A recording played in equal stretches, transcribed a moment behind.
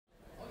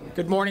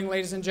Good morning,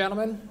 ladies and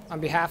gentlemen. On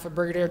behalf of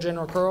Brigadier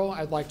General Curl,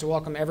 I'd like to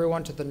welcome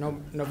everyone to the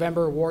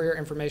November Warrior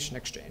Information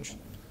Exchange.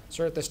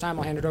 Sir, at this time,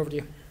 I'll hand it over to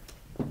you.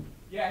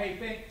 Yeah,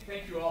 hey,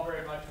 thank you all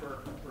very much for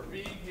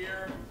being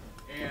here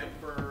and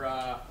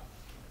for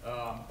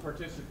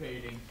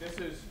participating. This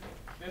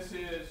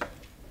is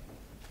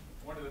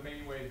one of the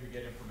main ways we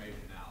get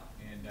information out,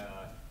 and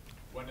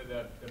one of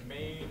the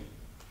main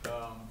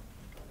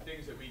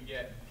things that we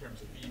get in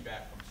terms of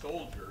feedback from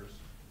soldiers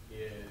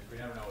is we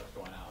never know what's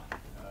going on.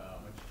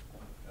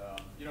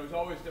 You know, it's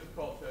always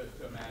difficult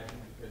to imagine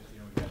because, you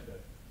know, we've got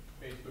the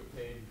Facebook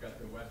page, we've got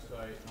the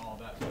website and all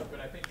that stuff, but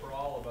I think for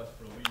all of us,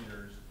 for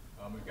leaders,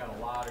 we've got a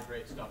lot of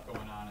great stuff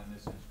going on in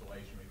this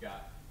installation. We've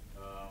got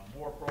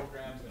more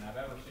programs than I've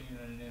ever seen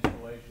in an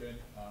installation.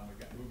 We've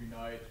got movie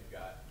nights, we've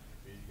got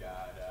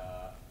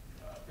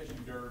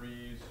fishing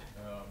derbies,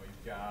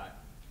 we've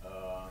got,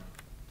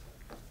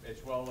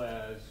 as well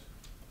as,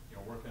 you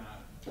know, working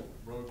on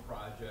road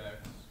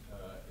projects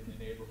in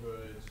the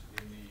neighborhoods,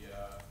 in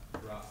the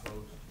drop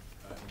posts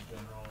in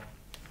general,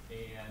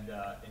 and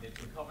it's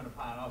incumbent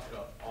upon us to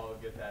all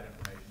get that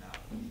information out.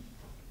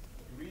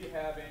 Do we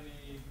have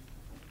any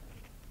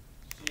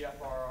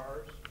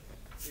CFRRs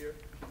here?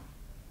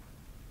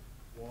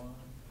 One.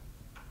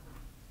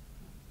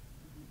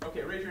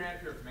 Okay, raise your hand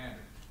if you're a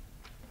commander.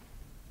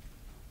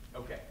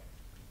 Okay.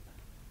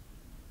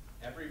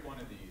 Every one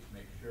of these,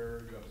 make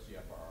sure you have a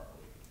CFRR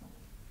with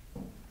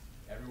you.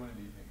 Every one of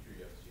these, make sure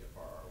you have a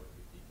CFRR with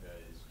you,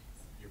 because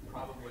you're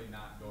probably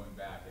not going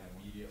back and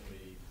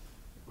immediately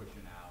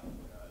pushing out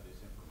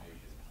this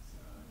information to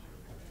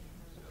your formation.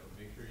 So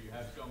make sure you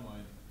have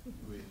someone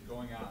who is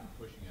going out and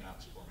pushing it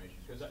out to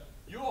formation, because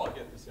you all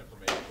get this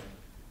information,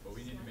 but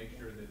we need to make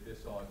sure that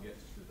this all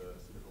gets to the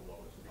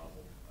lowest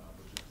level,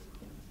 which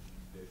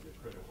is the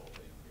critical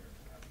thing here,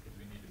 because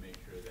we need to make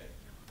sure that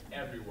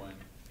everyone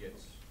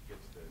gets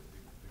the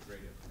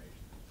great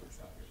information that's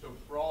pushed out here. So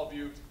for all of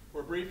you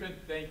who are briefing,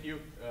 thank you,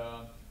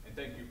 and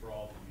thank you for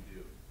all that you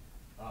do.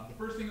 The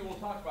first thing that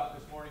we'll talk about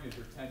this morning is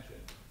retention.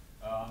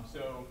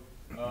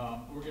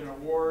 We're going to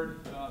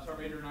award, Sergeant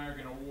Major and I are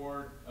going to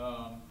award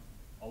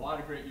a lot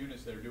of great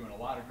units that are doing a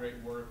lot of great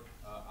work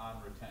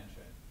on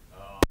retention.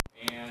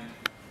 And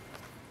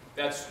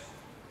that's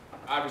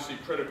obviously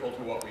critical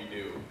to what we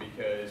do,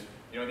 because,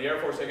 you know, in the Air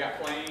Force they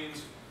got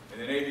planes, in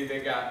the Navy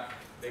they got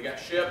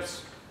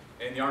ships,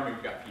 and in the Army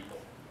we've got people.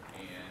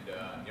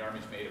 And the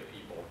Army's made of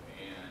people,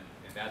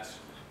 and that's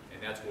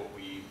what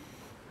we,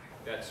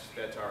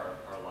 that's our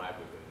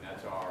livelihood, and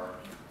that's our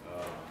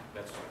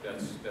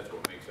that's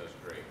what makes us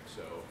great.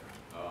 So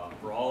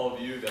for all of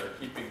you that are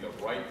keeping the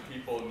right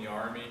people in the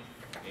Army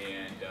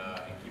and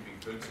keeping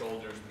good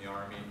soldiers in the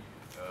Army,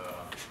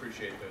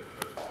 appreciate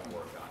the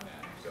work on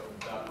that. So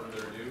without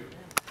further ado.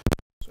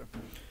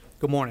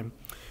 Good morning.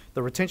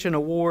 The Retention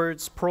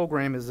Awards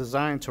program is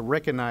designed to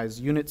recognize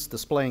units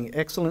displaying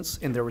excellence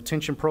in their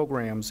retention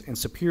programs and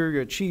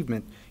superior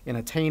achievement in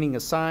attaining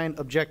assigned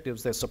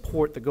objectives that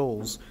support the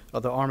goals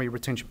of the Army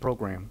Retention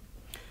Program.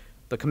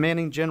 The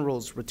Commanding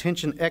General's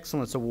Retention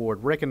Excellence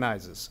Award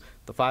recognizes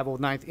the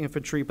 509th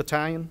Infantry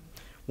Battalion,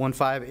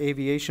 15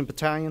 Aviation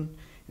Battalion,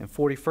 and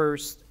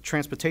 41st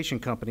Transportation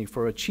Company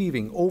for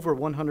achieving over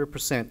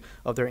 100%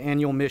 of their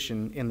annual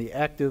mission in the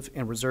active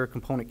and reserve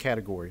component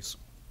categories.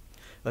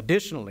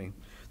 Additionally,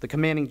 the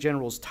Commanding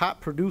General's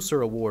Top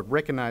Producer Award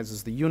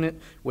recognizes the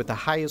unit with the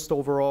highest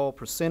overall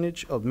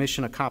percentage of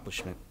mission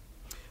accomplishment.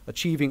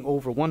 Achieving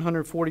over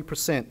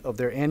 140% of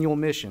their annual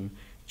mission,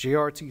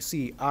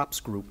 JRTC Ops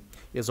Group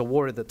is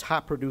awarded the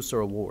Top Producer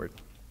Award.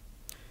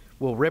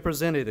 Will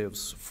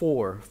representatives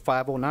for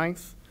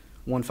 509th,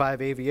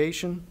 15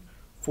 Aviation,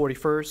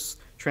 41st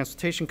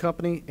Transportation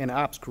Company, and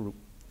Ops Group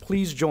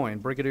please join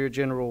Brigadier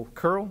General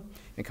Curl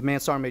and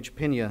Command Sergeant Major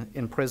Pena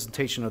in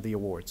presentation of the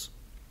awards.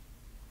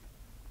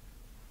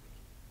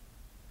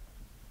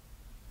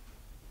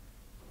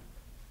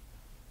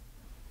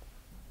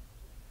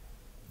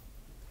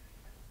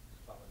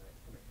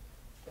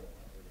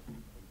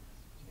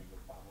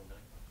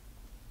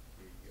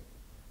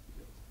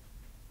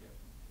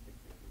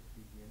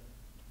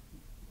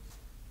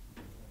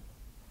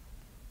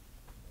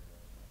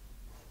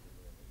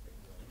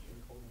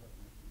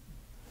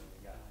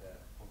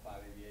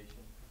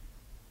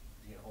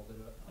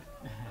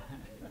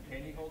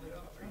 Can you hold it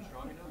up? Are you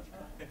strong enough?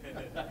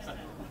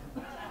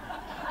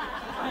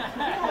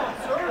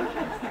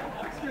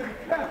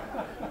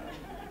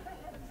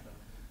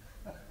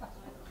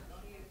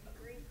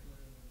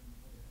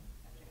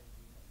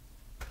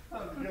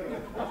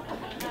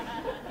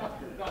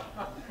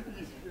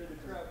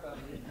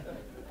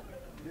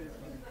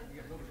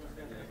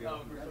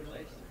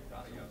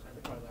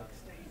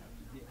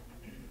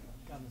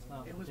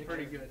 It was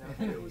pretty good.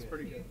 It was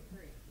pretty good.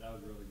 That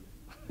was really good.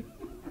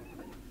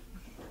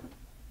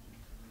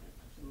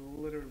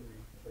 Literally.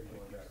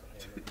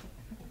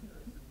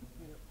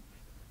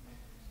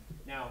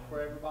 Now, for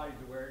everybody's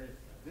awareness,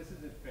 this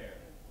isn't fair,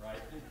 right?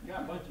 You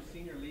got a bunch of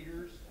senior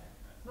leaders.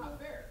 It's not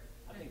fair.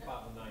 I think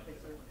 509.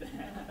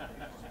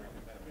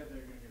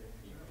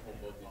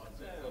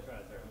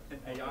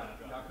 Hey, y'all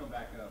come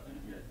back up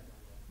here.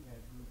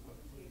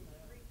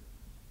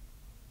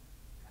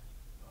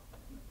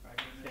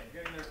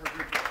 Get in there for a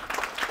group photo.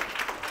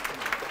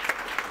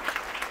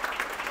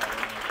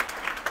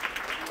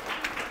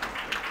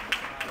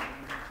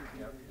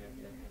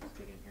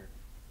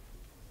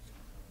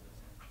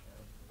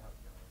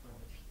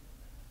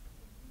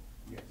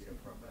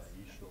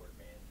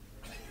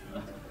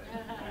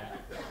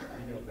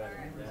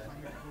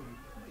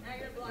 Now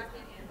you're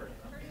blocking in. Turn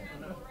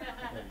around.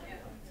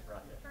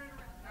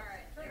 All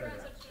right, turn around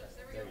so close.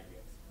 There we go.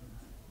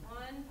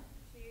 1,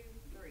 2,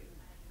 3.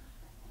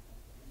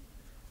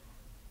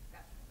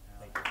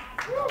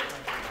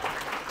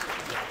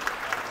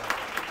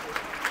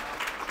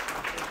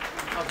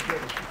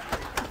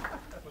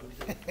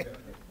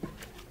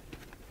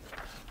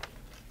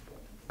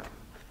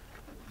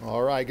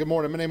 All right, good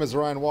morning. My name is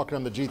Ryan Walker.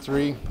 I'm the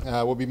G3.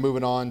 We'll be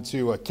moving on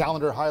to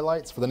calendar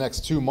highlights for the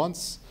next 2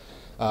 months.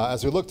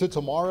 As we look to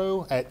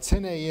tomorrow at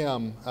 10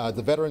 a.m.,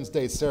 the Veterans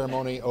Day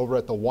ceremony over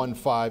at the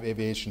 1-5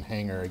 Aviation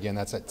Hangar. Again,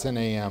 that's at 10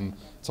 a.m.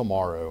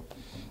 tomorrow.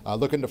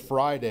 Looking to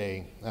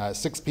Friday,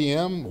 6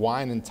 p.m.,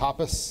 wine and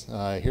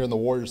tapas here in the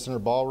Warrior Center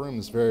Ballroom,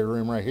 this very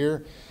room right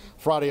here.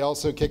 Friday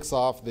also kicks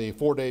off the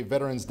 4-day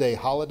Veterans Day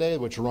holiday,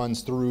 which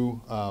runs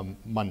through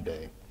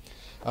Monday.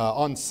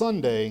 On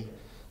Sunday,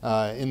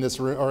 in this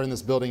room, or in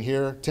this building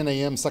here, 10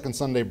 a.m. second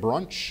Sunday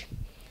brunch.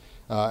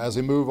 As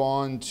we move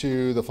on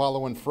to the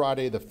following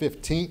Friday, the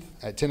 15th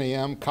at 10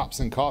 a.m., Cops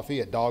and Coffee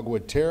at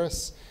Dogwood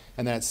Terrace.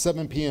 And then at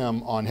 7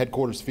 p.m. on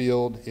Headquarters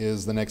Field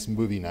is the next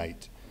movie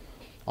night.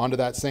 On to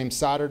that same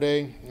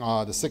Saturday,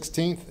 the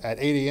 16th at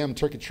 8 a.m.,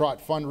 Turkey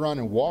Trot Fun Run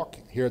and Walk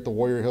here at the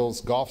Warrior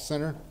Hills Golf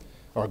Center,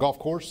 or Golf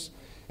Course.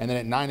 And then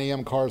at 9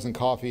 a.m., Cars and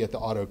Coffee at the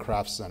Auto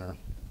Craft Center.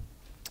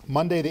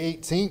 Monday the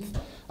 18th,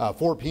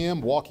 4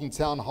 p.m., Walking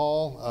Town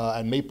Hall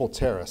at Maple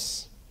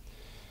Terrace.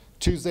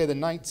 Tuesday the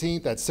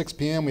 19th at 6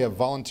 p.m., we have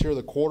Volunteer of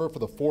the Quarter for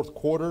the 4th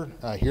quarter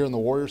here in the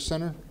Warrior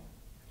Center.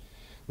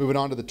 Moving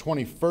on to the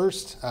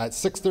 21st, at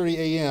 6:30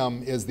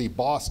 a.m. is the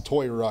Boss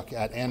Toy Ruck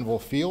at Anvil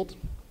Field.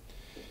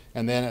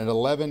 And then at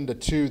 11 to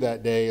 2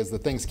 that day is the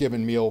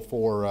Thanksgiving meal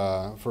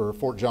for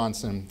Fort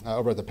Johnson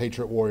over at the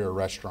Patriot Warrior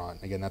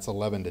Restaurant. Again, that's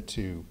 11 to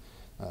 2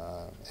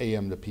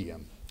 a.m. to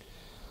p.m.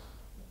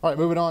 All right,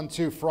 moving on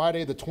to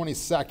Friday the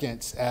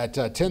 22nd at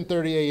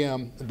 10:30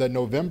 a.m., the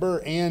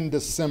November and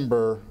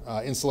December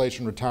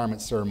installation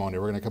retirement ceremony.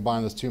 We're going to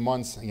combine those 2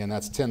 months. Again,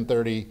 that's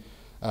 10:30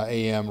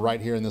 a.m.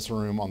 right here in this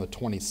room on the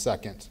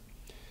 22nd.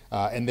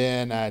 And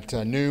then at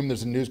noon,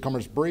 there's a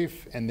newcomers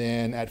brief. And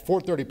then at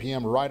 4:30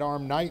 p.m., right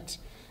arm night.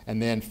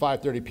 And then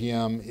 5:30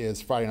 p.m.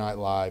 is Friday Night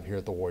Live here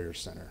at the Warrior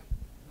Center.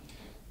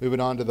 Moving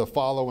on to the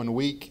following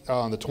week,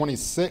 on the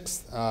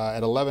 26th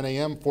at 11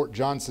 a.m., Fort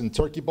Johnson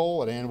Turkey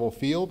Bowl at Anvil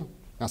Field.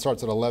 That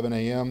starts at 11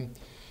 a.m.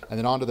 And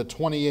then on to the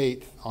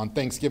 28th on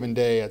Thanksgiving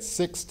Day at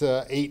 6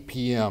 to 8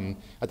 p.m.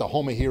 at the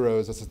Home of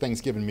Heroes. That's a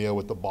Thanksgiving meal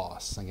with the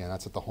boss. Again,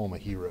 that's at the Home of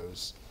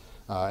Heroes.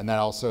 And that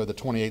also, the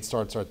 28th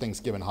starts our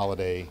Thanksgiving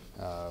holiday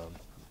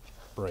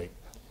break.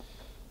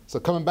 So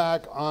coming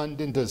back on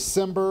in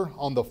December,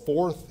 on the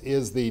 4th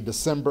is the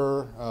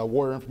December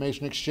Warrior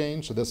Information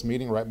Exchange. So this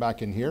meeting right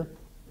back in here.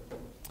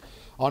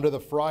 On to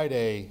the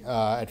Friday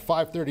at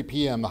 5:30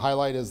 p.m. The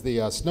highlight is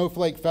the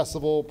Snowflake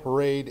Festival,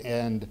 Parade,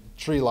 and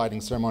Tree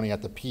Lighting Ceremony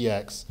at the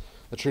PX.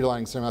 The tree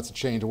lighting ceremony, that's a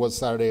change. It was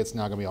Saturday. It's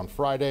now going to be on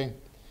Friday.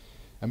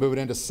 And moving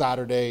into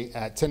Saturday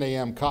at 10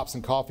 a.m., Cops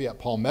and Coffee at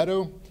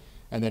Palmetto.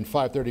 And then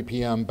 5:30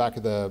 p.m. back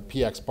at the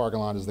PX parking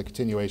lot is the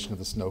continuation of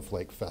the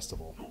Snowflake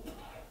Festival.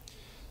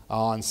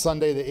 On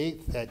Sunday the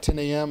 8th at 10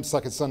 a.m.,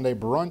 second Sunday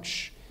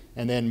brunch.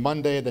 And then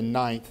Monday the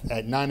 9th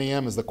at 9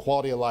 a.m. is the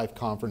Quality of Life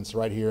Conference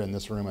right here in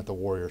this room at the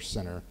Warrior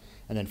Center.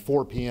 And then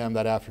 4 p.m.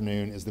 that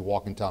afternoon is the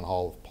Walking Town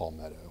Hall of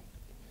Palmetto.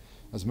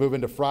 Let's move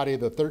into Friday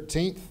the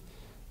 13th.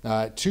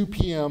 2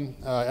 p.m.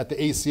 At the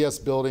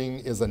ACS building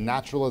is a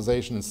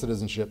Naturalization and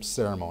Citizenship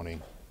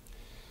Ceremony.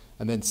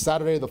 And then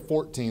Saturday the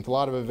 14th, a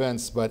lot of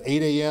events, but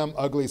 8 a.m.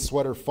 Ugly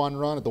Sweater Fun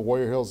Run at the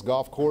Warrior Hills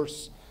Golf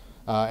Course.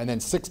 And then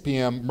 6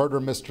 p.m. Murder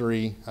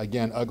Mystery,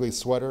 again, Ugly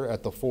Sweater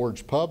at the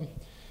Forge Pub.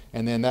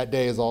 And then that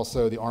day is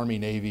also the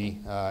Army-Navy,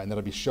 and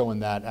that'll be showing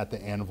that at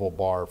the Anvil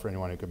Bar for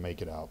anyone who can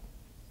make it out.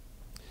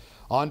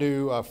 On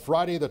to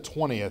Friday the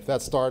 20th.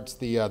 That starts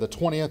the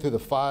 20th through the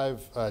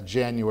 5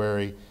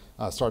 January,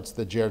 starts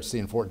the JRTC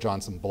and Fort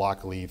Johnson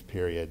block leave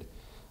period.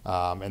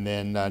 And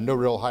then no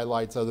real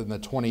highlights other than the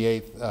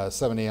 28th,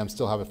 7 a.m.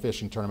 still have a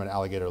fishing tournament at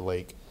Alligator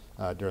Lake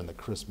during the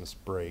Christmas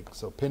break.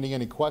 So pending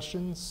any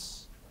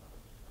questions?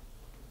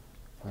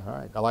 All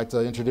right, I'd like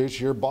to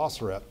introduce your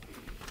boss rep.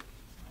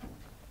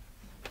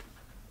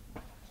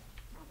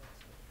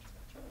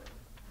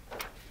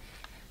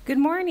 Good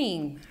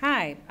morning.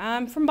 Hi,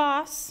 I'm from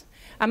Boss.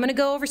 I'm going to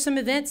go over some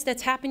events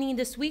that's happening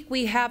this week.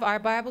 We have our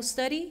Bible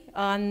study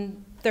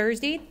on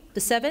Thursday, the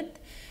 7th.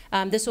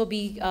 This will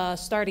be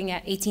starting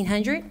at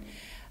 1800.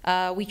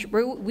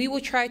 We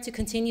will try to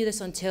continue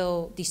this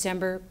until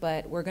December,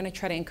 but we're going to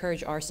try to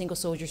encourage our single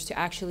soldiers to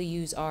actually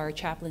use our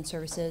chaplain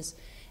services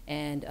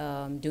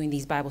and doing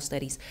these Bible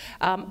studies.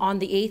 On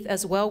the 8th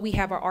as well, we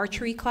have our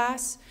archery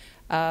class.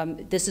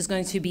 This is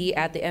going to be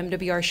at the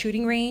MWR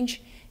shooting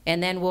range,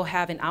 and then we'll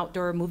have an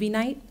outdoor movie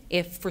night.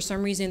 If for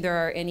some reason there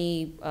are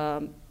any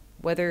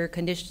weather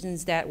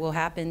conditions that will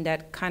happen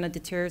that kind of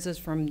deters us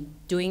from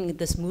doing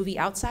this movie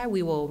outside,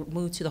 we will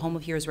move to the Home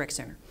of Heroes Rec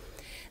Center.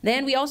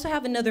 Then we also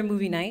have another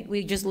movie night.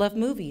 We just love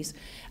movies.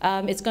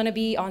 It's going to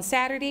be on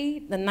Saturday,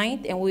 the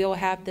 9th, and we will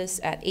have this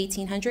at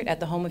 1800 at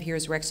the Home of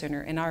Heroes Rec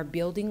Center. And our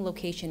building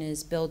location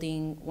is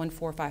building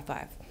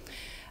 1455.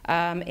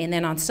 And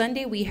then on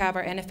Sunday, we have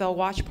our NFL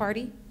watch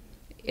party.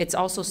 It's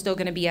also still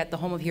going to be at the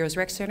Home of Heroes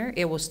Rec Center.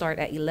 It will start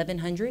at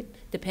 1100.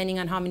 Depending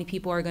on how many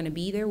people are going to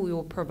be there, we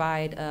will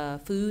provide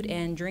food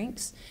and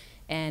drinks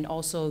and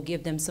also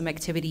give them some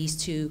activities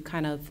to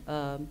kind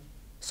of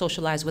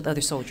socialize with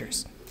other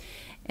soldiers.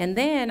 And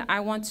then I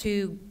want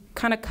to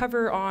kind of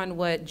cover on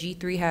what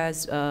G3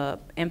 has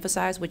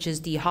emphasized, which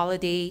is the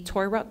Holiday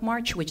Toy Ruck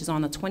March, which is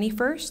on the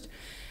 21st.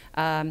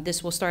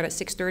 This will start at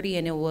 6:30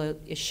 and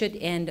it should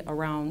end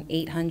around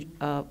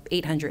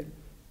 800.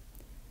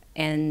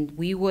 And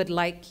we would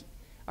like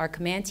our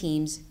command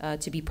teams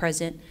to be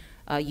present,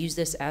 use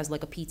this as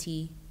like a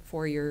PT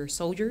for your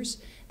soldiers.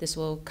 This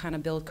will kind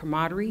of build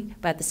camaraderie,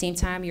 but at the same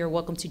time, you're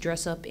welcome to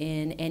dress up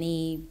in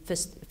any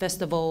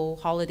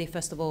holiday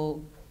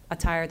festival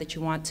attire that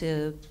you want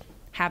to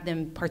have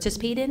them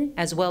participate in,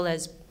 as well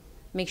as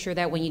make sure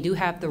that when you do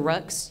have the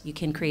rucks, you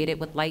can create it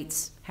with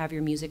lights, have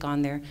your music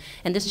on there.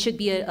 And this should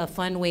be a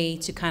fun way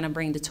to kind of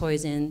bring the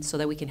toys in so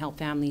that we can help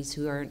families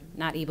who are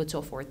not able to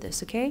afford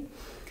this, okay?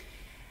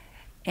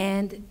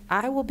 And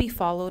I will be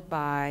followed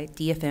by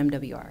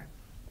DFMWR.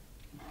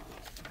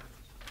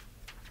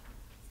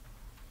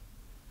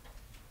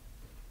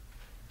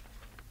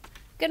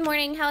 Good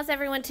morning. How's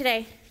everyone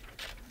today?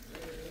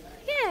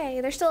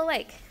 Yay, they're still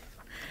awake.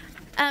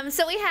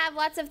 So we have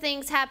lots of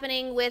things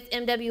happening with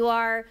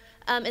MWR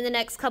in the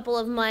next couple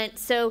of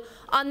months. So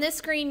on this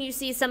screen, you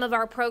see some of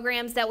our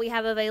programs that we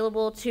have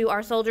available to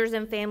our soldiers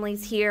and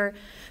families here.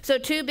 So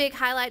two big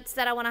highlights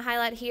that I want to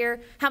highlight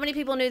here. How many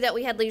people knew that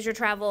we had leisure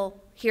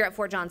travel here at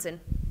Fort Johnson?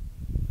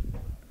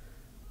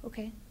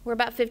 Okay, we're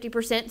about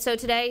 50%. So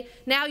today,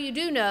 now you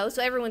do know,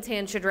 so everyone's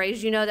hand should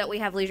raise, you know that we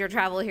have leisure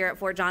travel here at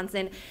Fort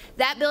Johnson.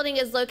 That building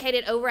is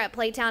located over at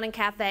Playtown and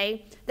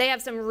Cafe. They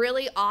have some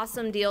really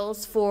awesome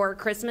deals for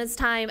Christmas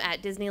time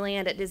at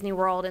Disneyland, at Disney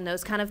World, and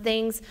those kind of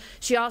things.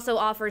 She also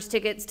offers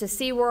tickets to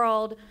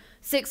SeaWorld,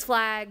 Six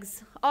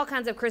Flags, all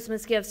kinds of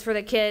Christmas gifts for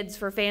the kids,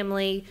 for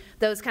family,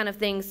 those kind of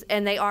things,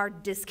 and they are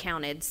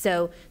discounted.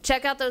 So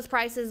check out those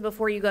prices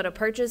before you go to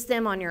purchase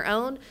them on your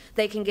own.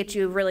 They can get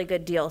you a really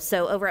good deal.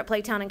 So over at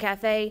Playtown and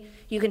Cafe,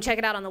 you can check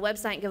it out on the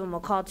website and give them a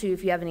call too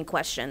if you have any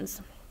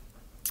questions.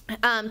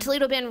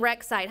 Toledo Bend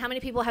Rec Site. How many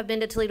people have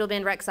been to Toledo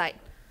Bend Rec Site?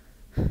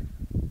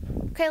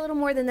 Okay, a little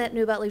more than that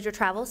knew about leisure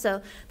travel,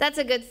 so that's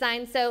a good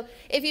sign. So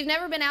if you've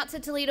never been out to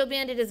Toledo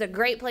Bend, it is a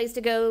great place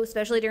to go,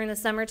 especially during the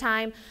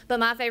summertime.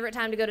 But my favorite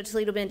time to go to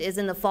Toledo Bend is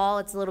in the fall.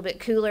 It's a little bit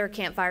cooler.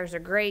 Campfires are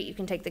great. You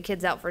can take the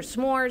kids out for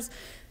s'mores.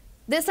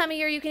 This time of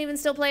year, you can even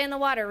still play in the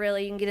water,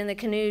 really. You can get in the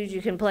canoes,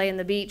 you can play in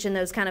the beach and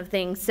those kind of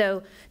things.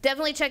 So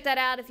definitely check that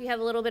out if you have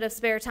a little bit of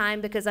spare time,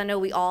 because I know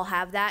we all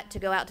have that, to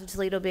go out to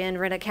Toledo Bend,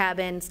 rent a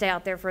cabin, stay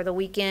out there for the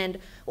weekend,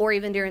 or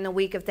even during the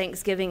week of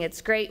Thanksgiving.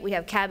 It's great. We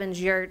have cabins,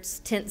 yurts,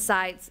 tent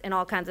sites, and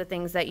all kinds of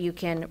things that you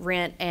can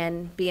rent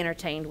and be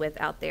entertained with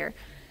out there.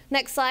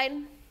 Next slide.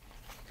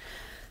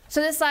 So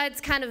this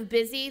slide's kind of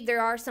busy.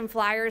 There are some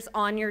flyers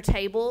on your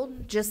table,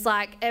 just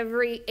like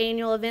every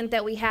annual event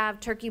that we have,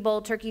 Turkey Bowl,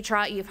 Turkey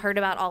Trot, you've heard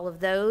about all of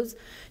those.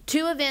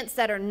 Two events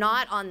that are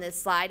not on this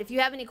slide. If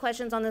you have any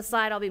questions on this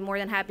slide, I'll be more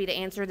than happy to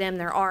answer them.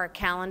 There are a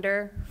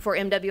calendar for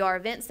MWR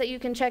events that you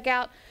can check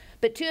out.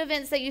 But two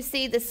events that you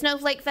see, the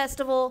Snowflake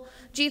Festival,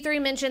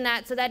 G3 mentioned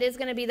that, so that is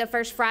going to be the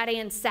first Friday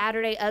and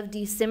Saturday of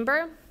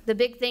December. The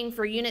big thing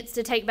for units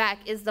to take back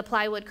is the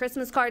plywood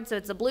Christmas card, so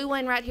it's a blue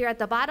one right here at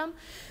the bottom.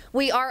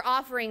 We are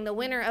offering, the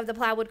winner of the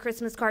plywood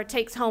Christmas card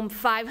takes home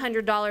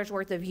 $500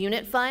 worth of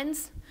unit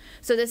funds.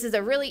 So this is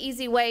a really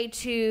easy way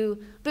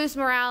to boost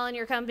morale in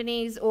your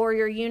companies or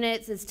your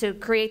units, is to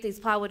create these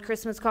plywood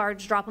Christmas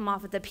cards, drop them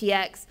off at the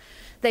PX.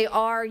 They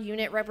are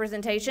unit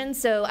representation,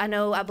 so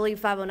I believe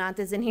 509th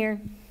is in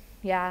here.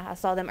 Yeah, I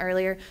saw them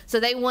earlier.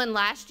 So they won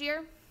last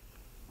year.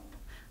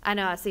 I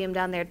know, I see them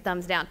down there,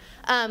 thumbs down.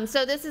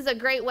 So this is a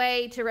great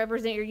way to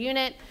represent your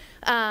unit.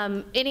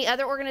 Any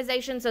other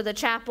organization, so the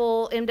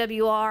Chapel,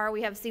 MWR,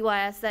 we have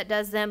CYS that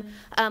does them.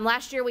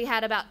 Last year we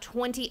had about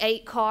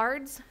 28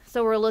 cards,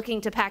 so we're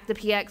looking to pack the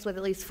PX with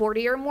at least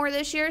 40 or more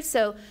this year.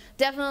 So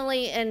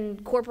definitely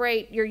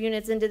incorporate your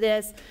units into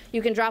this.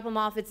 You can drop them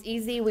off, it's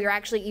easy. We are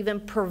actually even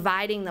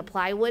providing the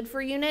plywood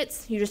for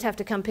units. You just have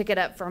to come pick it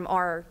up from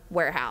our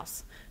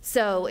warehouse.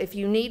 So if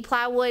you need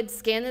plywood,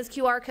 scan this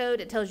QR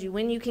code. It tells you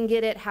when you can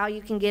get it, how you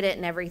can get it,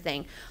 and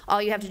everything.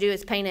 All you have to do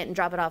is paint it and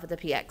drop it off at the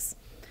PX.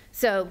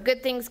 So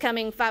good things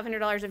coming,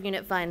 $500 of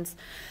unit funds.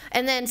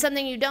 And then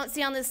something you don't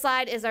see on this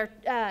slide is our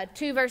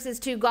 2 versus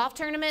 2 golf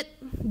tournament.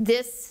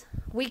 This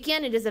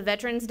weekend. It is a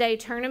Veterans Day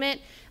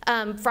tournament.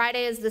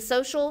 Friday is the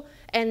social,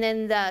 and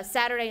then the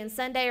Saturday and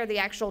Sunday are the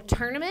actual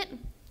tournament.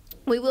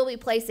 We will be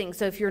placing,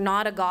 so if you're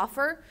not a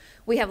golfer,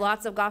 we have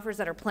lots of golfers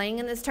that are playing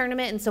in this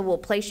tournament, and so we'll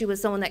place you with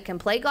someone that can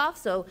play golf.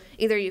 So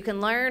either you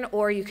can learn,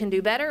 or you can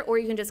do better, or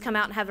you can just come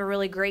out and have a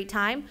really great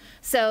time.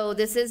 So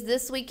this is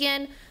this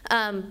weekend.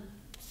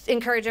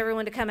 Encourage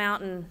everyone to come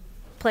out and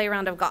play a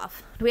round of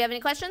golf. Do we have any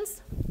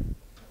questions?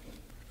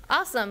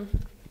 Awesome.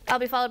 I'll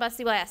be followed by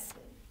CYS.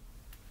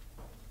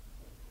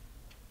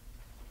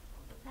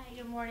 Hi,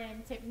 good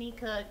morning. Tiffany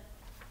Cook,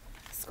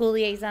 School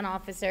Liaison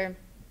Officer.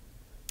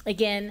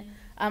 Again,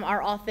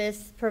 our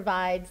office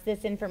provides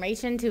this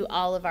information to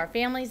all of our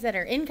families that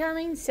are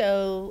incoming,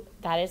 so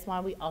that is why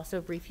we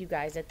also brief you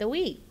guys at the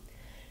WIE.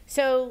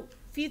 So,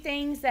 a few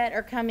things that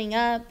are coming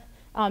up.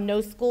 No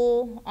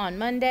school on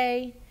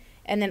Monday,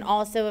 and then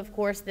also, of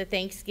course, the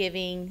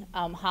Thanksgiving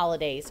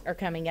holidays are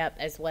coming up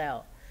as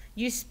well.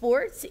 Youth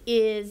sports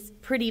is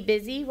pretty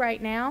busy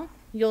right now.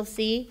 You'll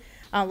see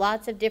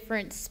lots of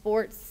different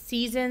sports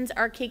seasons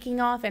are kicking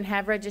off and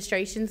have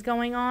registrations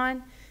going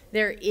on.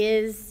 There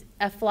is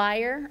a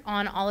flyer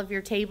on all of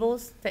your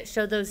tables that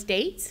show those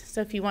dates.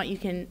 So if you want, you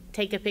can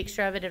take a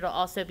picture of it. It'll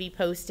also be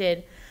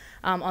posted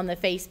on the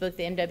Facebook,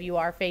 the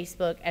MWR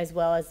Facebook, as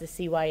well as the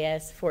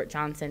CYS Fort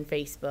Johnson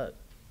Facebook,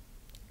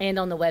 and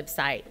on the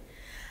website.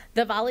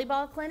 The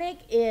volleyball clinic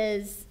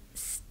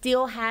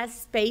still has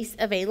space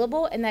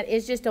available, and that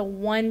is just a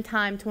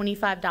one-time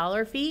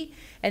 $25 fee,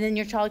 and then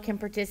your child can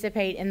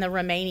participate in the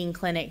remaining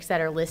clinics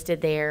that are listed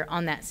there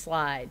on that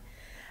slide.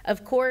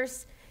 Of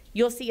course,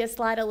 you'll see a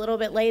slide a little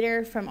bit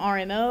later from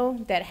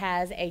RMO that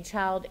has a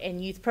Child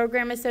and Youth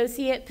Program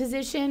Associate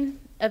position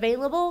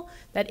available.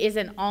 That is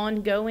an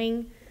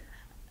ongoing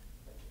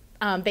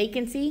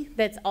vacancy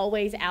that's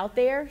always out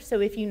there. So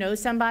if you know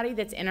somebody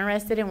that's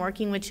interested in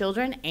working with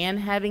children and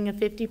having a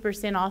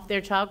 50% off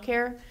their child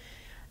care,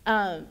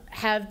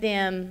 have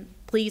them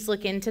please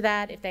look into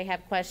that. If they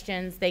have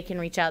questions, they can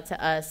reach out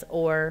to us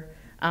or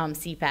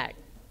CPAC.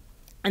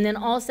 And then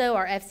also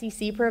our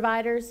FCC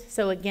providers.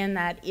 So again,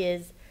 that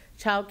is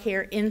child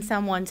care in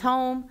someone's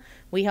home.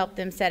 We help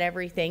them set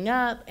everything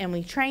up, and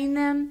we train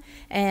them,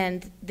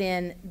 and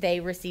then they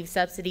receive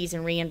subsidies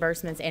and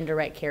reimbursements and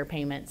direct care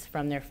payments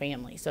from their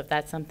family. So if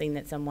that's something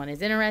that someone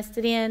is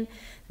interested in,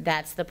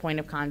 that's the point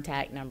of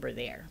contact number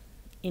there.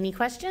 Any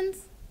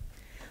questions?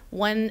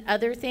 One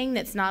other thing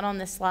that's not on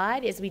the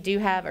slide is we do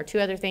have, or two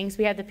other things,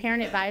 we have the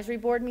Parent Advisory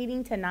Board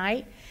meeting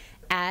tonight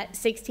at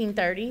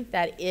 16:30.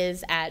 That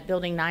is at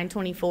Building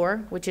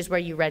 924, which is where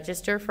you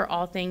register for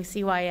all things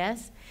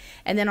CYS.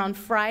 And then on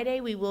Friday,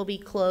 we will be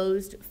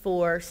closed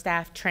for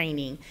staff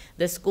training.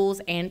 The schools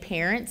and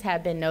parents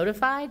have been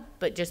notified,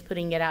 but just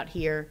putting it out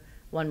here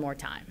one more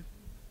time.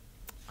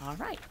 All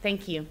right,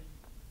 thank you.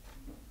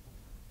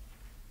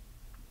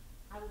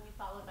 I will be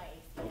followed by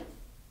ACS.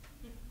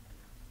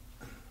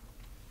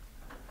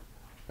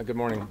 Good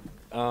morning.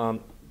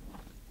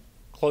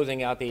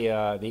 Closing out the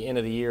end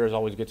of the year is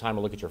always a good time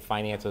to look at your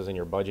finances and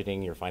your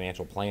budgeting, your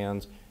financial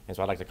plans, and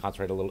so I'd like to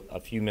concentrate a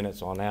few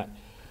minutes on that.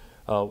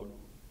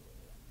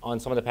 On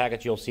some of the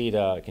packets, you'll see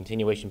the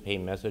continuation pay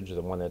message,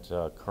 the one that's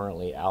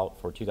currently out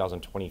for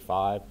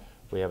 2025.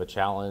 We have a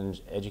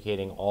challenge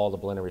educating all the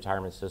blended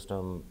retirement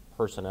system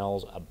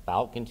personnel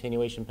about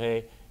continuation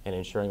pay and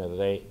ensuring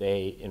that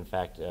they in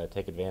fact,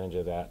 take advantage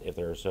of that if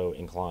they're so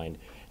inclined.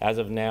 As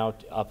of now,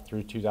 up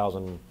through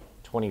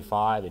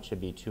 2025, it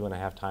should be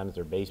 2.5 times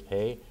their base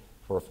pay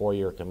for a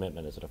 4-year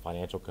commitment. It's a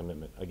financial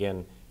commitment.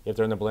 Again, if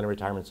they're in the blended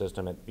retirement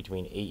system at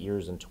between 8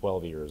 years and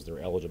 12 years, they're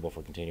eligible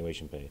for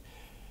continuation pay.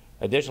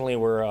 Additionally,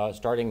 we're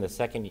starting the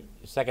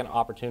second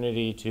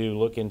opportunity to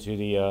look into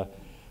the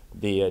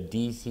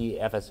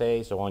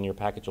DCFSA. So on your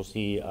package, you'll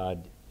see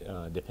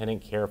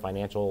dependent care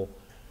financial,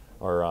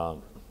 or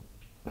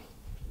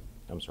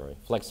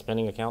flex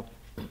spending account.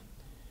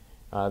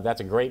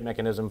 That's a great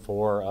mechanism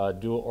for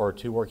dual or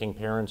two working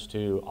parents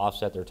to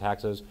offset their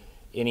taxes.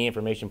 Any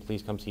information,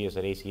 please come see us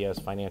at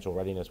ACS Financial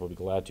Readiness. We'll be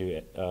glad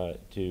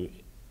to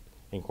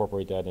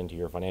incorporate that into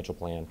your financial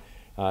plan.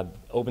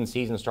 Open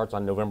season starts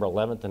on November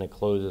 11th and it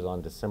closes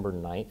on December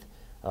 9th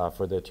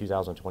for the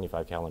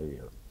 2025 calendar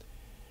year.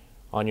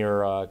 On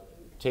your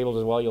tables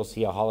as well, you'll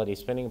see a holiday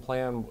spending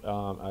plan,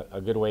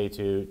 a good way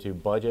to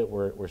budget.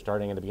 We're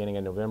starting at the beginning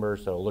of November,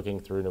 so looking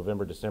through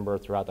November, December,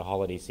 throughout the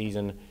holiday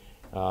season.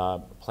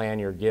 Plan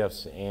your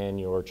gifts and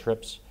your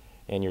trips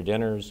and your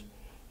dinners,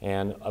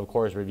 and of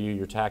course review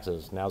your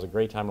taxes. Now's a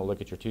great time to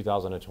look at your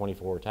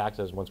 2024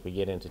 taxes. Once we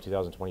get into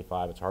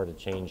 2025, it's hard to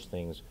change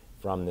things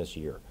from this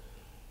year.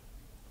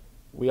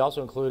 We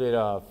also included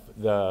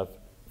the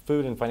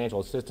food and financial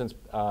assistance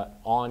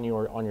on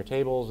your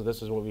tables.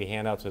 This is what we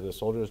hand out to the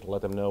soldiers to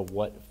let them know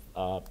what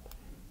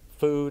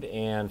food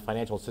and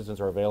financial assistance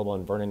are available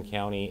in Vernon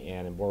County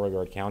and in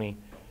Beauregard County.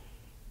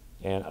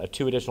 And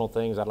two additional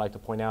things I'd like to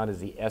point out is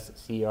the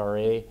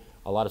SCRA.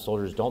 A lot of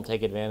soldiers don't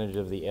take advantage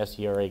of the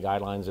SCRA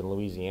guidelines in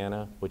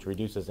Louisiana, which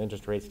reduces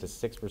interest rates to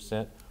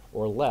 6%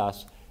 or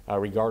less,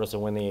 regardless of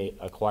when they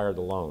acquire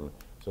the loan.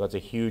 So that's a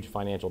huge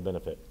financial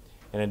benefit.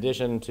 In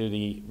addition to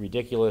the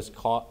ridiculous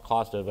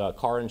cost of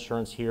car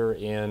insurance here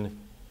in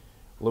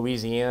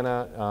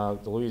Louisiana,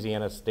 the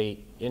Louisiana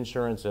State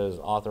Insurance has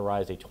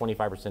authorized a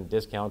 25%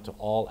 discount to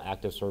all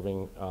active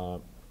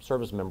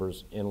service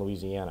members in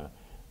Louisiana.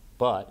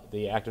 But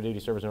the active duty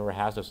service member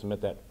has to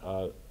submit that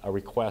a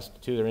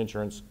request to their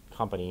insurance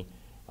company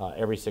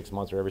every 6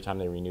 months or every time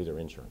they renew their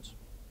insurance.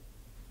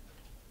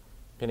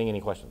 Pending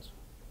any questions?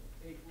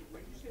 Hey,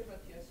 what did you say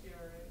about the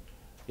SCRA?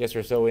 Yes,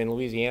 sir. So in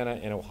Louisiana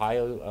and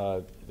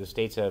Ohio, the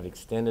states have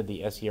extended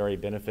the SCRA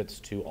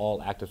benefits to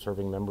all active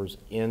serving members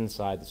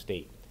inside the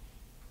state.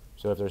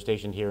 So if they're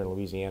stationed here in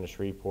Louisiana,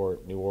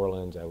 Shreveport, New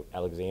Orleans,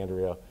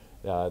 Alexandria,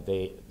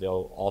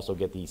 they'll also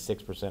get the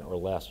 6% or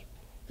less.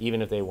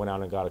 Even if they went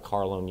out and got a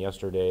car loan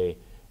yesterday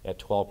at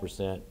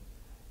 12%,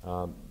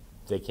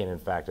 they can in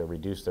fact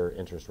reduce their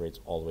interest rates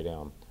all the way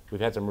down.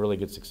 We've had some really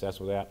good success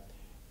with that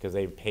because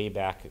they pay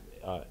back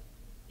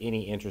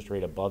any interest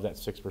rate above that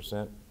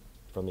 6%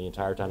 from the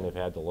entire time they've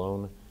had the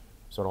loan.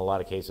 So in a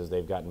lot of cases,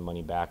 they've gotten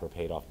money back or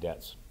paid off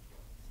debts.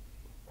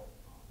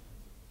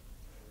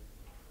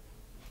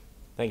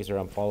 Thank you, sir.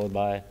 I'm followed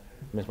by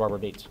Ms. Barbara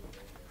Bates.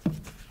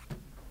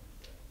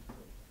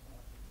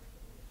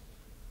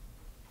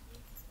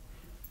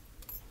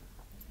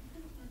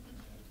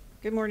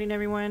 Good morning,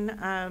 everyone.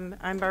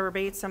 I'm Barbara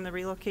Bates. I'm the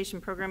Relocation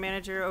Program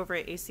Manager over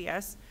at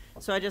ACS.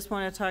 So I just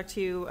want to talk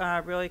to you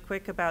really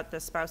quick about the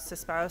Spouse to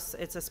Spouse.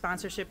 It's a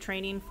sponsorship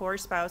training for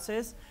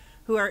spouses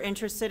who are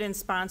interested in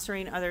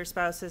sponsoring other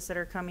spouses that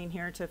are coming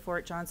here to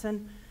Fort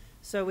Johnson.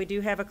 So we do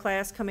have a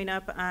class coming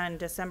up on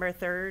December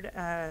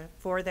 3rd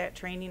for that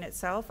training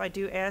itself. I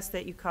do ask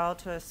that you call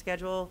to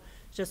schedule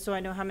just so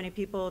I know how many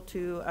people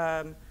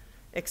to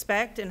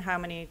expect and how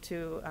many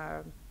to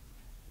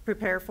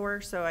prepare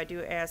for, so I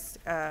do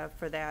ask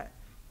for that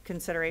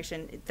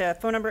consideration. The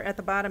phone number at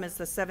the bottom is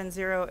the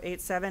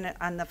 7087,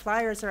 and the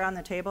flyers are on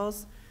the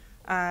tables,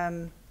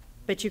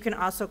 but you can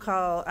also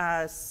call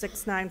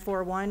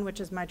 6941, which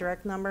is my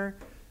direct number,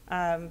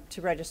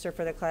 to register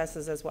for the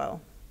classes as well.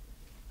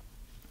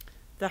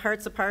 The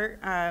Hearts Apart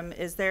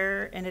is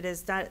there, and it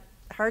is not,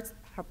 Hearts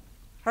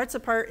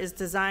Apart is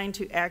designed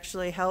to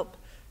actually help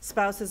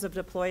spouses of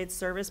deployed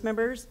service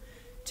members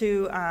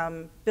to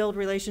build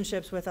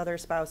relationships with other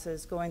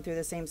spouses going through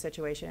the same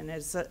situation.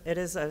 It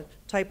is a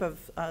type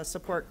of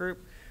support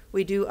group.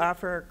 We do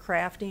offer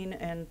crafting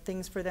and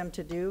things for them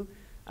to do,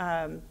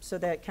 so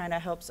that kind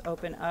of helps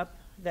open up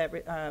that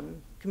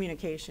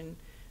communication.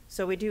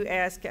 So we do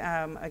ask,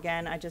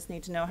 again, I just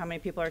need to know how many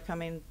people are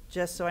coming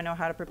just so I know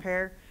how to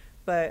prepare,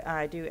 but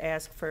I do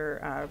ask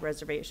for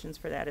reservations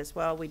for that as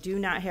well. We do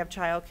not have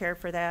childcare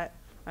for that,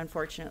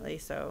 unfortunately,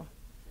 so.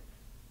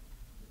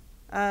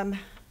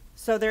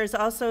 So there's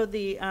also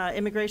the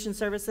Immigration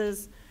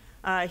Services.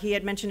 He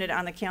had mentioned it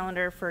on the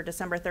calendar for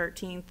December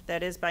 13th.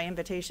 That is by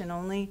invitation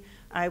only.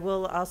 I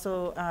will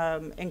also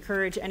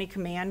encourage any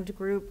command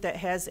group that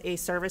has a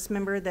service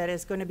member that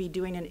is going to be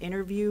doing an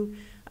interview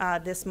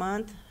this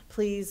month.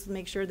 Please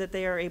make sure that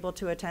they are able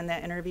to attend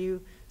that interview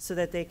so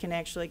that they can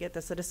actually get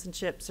the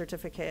citizenship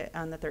certificate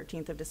on the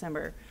 13th of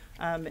December.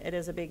 It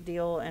is a big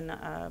deal, and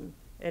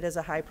it is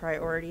a high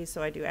priority,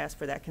 so I do ask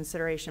for that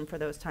consideration for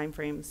those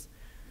timeframes.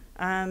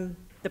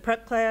 The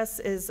prep class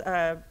is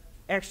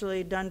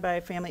actually done by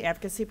a family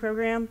advocacy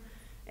program,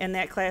 and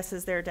that class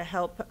is there to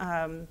help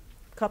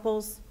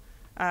couples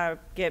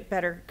get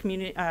better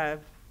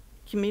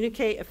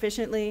communicate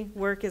efficiently,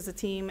 work as a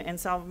team, and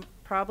solve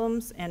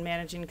problems and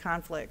managing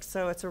conflicts.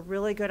 So it's a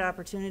really good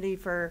opportunity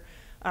for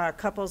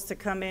couples to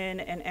come in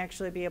and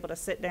actually be able to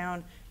sit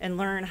down and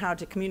learn how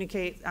to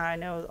communicate. I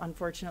know,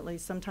 unfortunately,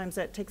 sometimes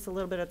that takes a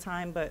little bit of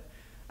time, but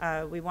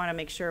we want to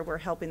make sure we're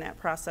helping that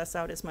process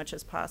out as much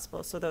as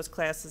possible. So those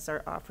classes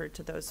are offered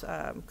to those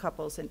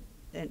couples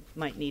and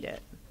might need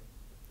it.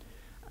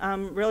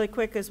 Really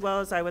quick as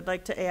well, as I would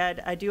like to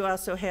add, I do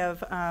also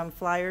have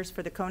flyers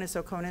for the CONUS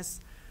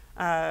Oconus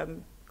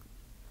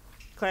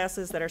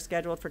classes that are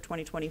scheduled for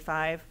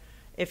 2025.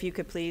 If you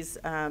could please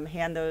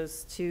hand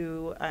those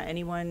to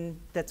anyone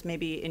that's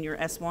maybe in your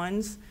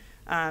S1s.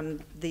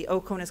 The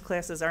Oconus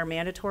classes are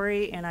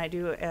mandatory, and I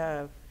do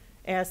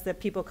ask that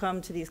people come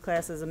to these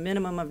classes a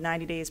minimum of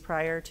 90 days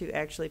prior to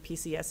actually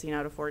PCSing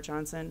out of Fort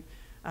Johnson,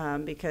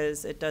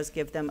 because it does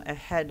give them a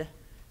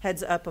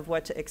heads up of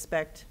what to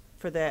expect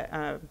for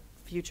the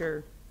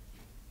future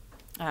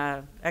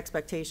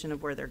expectation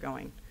of where they're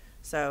going.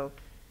 So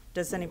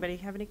does anybody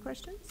have any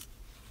questions?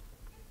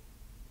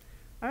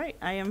 All right,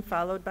 I am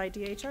followed by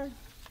DHR.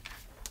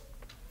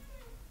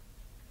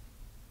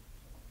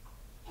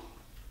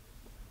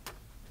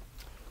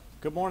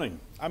 Good morning.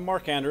 I'm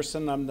Mark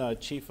Anderson. I'm the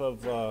chief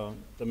of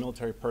the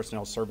Military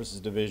Personnel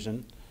Services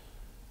Division.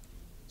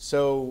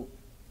 So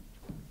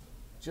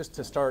just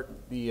to start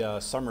the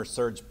summer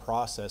surge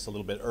process a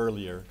little bit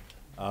earlier,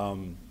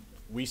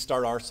 we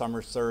start our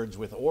summer surge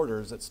with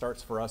orders that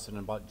starts for us in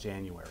about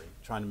January,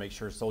 trying to make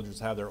sure soldiers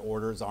have their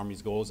orders.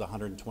 Army's goal is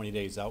 120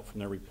 days out from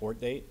their report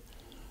date.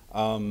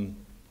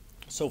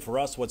 So for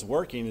us, what's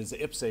working is the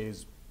IPSA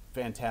is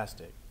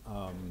fantastic,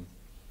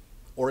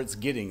 or it's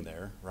getting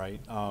there, right?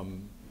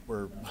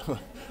 we're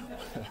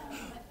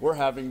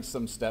having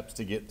some steps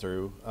to get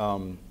through,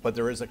 but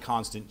there is a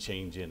constant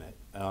change in it,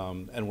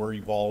 and we're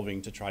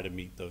evolving to try to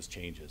meet those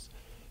changes.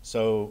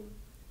 So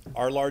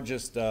our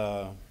largest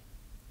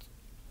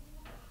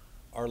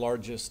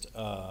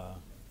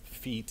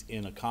feat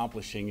in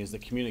accomplishing is the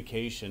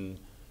communication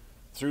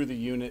through the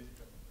unit,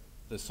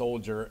 the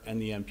soldier,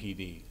 and the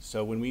MPD.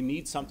 So when we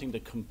need something to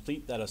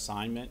complete that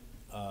assignment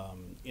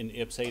in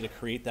IPSE to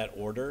create that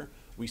order,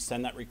 we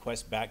send that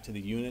request back to the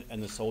unit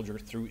and the soldier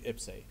through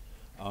IPSE,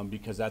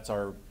 because that's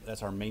our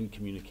main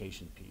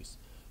communication piece.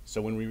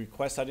 So when we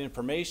request that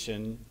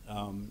information,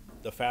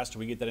 the faster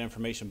we get that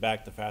information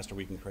back, the faster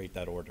we can create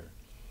that order.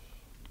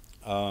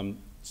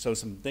 So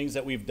some things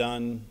that we've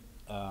done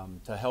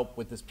to help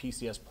with this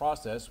PCS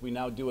process, we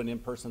now do an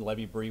in-person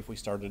levy brief. We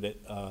started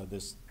it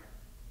this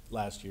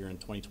last year in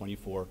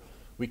 2024.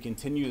 We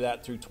continue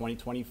that through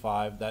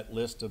 2025. That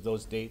list of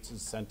those dates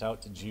is sent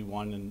out to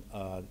G1 and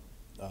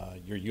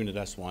your Unit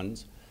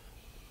S1s.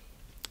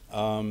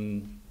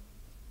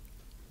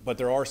 But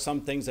there are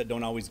some things that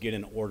don't always get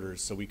in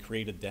orders, so we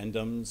create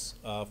addendums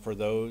for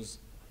those.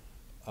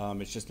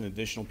 It's just an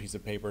additional piece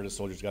of paper the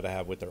soldiers got to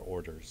have with their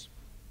orders.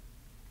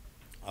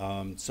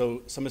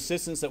 So some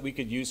assistance that we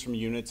could use from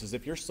units is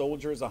if your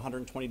soldier is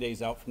 120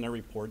 days out from their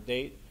report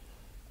date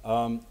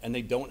and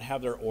they don't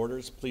have their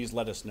orders, please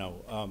let us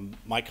know.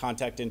 My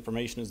contact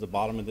information is the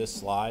bottom of this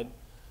slide.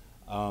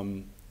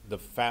 The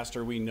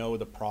faster we know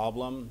the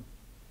problem,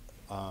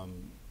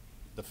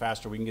 the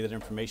faster we can get that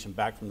information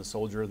back from the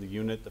soldier or the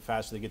unit, the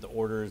faster they get the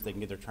orders, they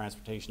can get their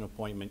transportation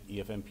appointment,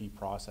 EFMP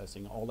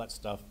processing, all that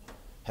stuff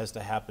has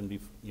to happen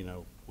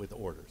with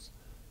orders.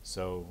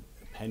 So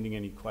pending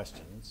any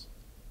questions,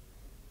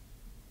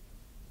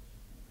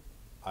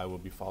 I will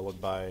be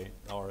followed by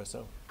the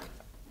RSO.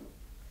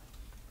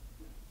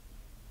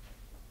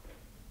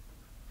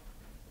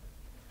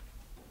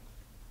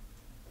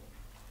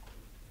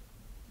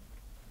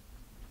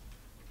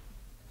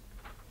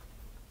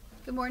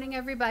 Good morning,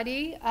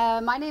 everybody.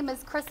 My name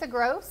is Krista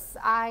Gross.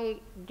 I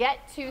get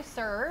to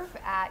serve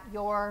at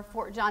your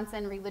Fort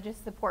Johnson Religious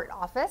Support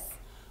Office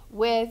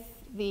with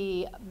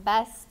the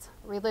best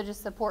religious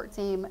support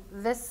team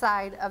this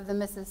side of the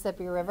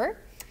Mississippi River.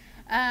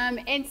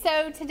 And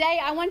so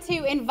today I want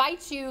to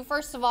invite you,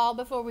 first of all,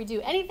 before we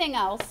do anything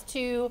else,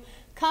 to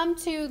come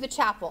to the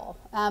chapel,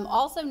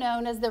 also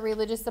known as the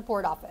Religious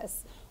Support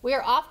Office. We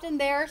are often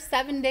there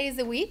 7 days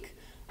a week,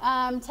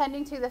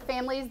 tending to the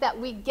families that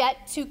we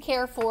get to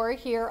care for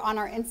here on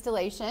our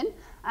installation.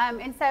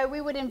 And so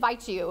we would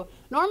invite you.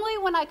 Normally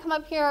when I come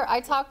up here, I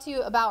talk to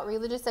you about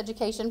religious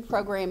education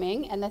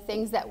programming and the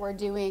things that we're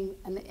doing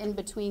in the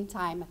in-between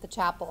time at the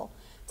chapel.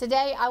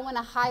 Today I want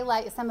to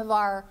highlight some of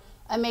our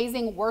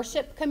amazing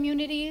worship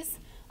communities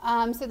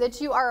so that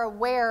you are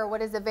aware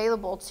what is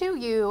available to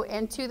you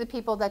and to the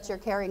people that you're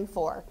caring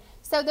for.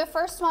 So the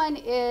first one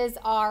is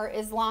our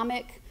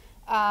Islamic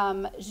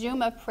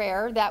Juma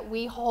prayer that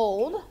we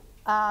hold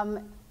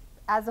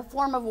as a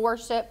form of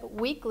worship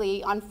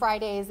weekly on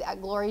Fridays at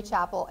Glory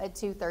Chapel at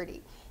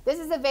 2:30. This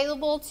is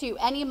available to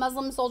any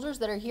Muslim soldiers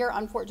that are here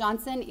on Fort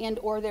Johnson and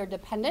or their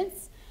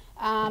dependents.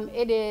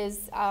 It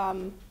is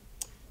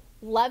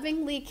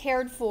lovingly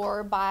cared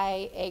for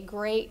by a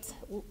great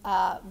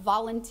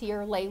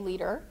volunteer lay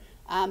leader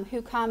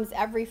who comes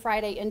every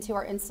Friday into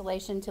our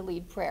installation to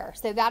lead prayer.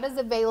 So that is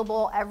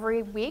available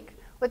every week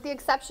with the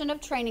exception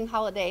of training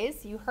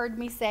holidays. You heard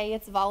me say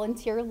it's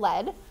volunteer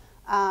led,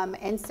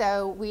 and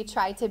so we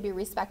try to be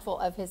respectful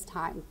of his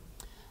time.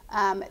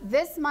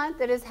 This month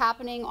it is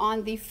happening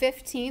on the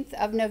 15th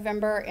of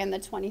November and the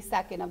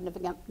 22nd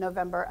of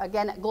November,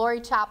 again at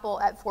Glory Chapel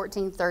at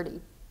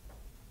 14:30.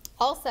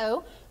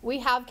 Also, we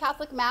have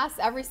Catholic Mass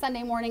every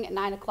Sunday morning at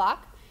 9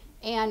 o'clock,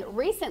 and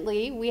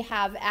recently we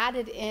have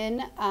added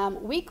in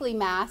weekly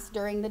Mass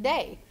during the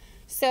day.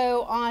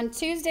 So on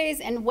Tuesdays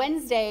and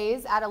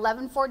Wednesdays at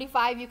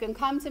 11:45, you can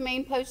come to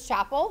Main Post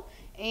Chapel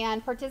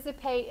and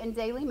participate in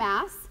daily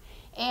Mass.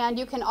 And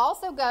you can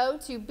also go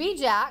to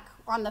BJAC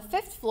on the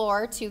 5th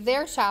floor to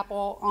their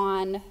chapel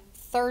on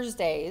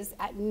Thursdays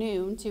at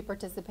noon to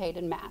participate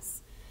in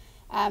Mass.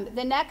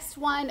 The next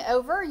one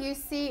over, you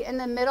see in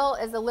the middle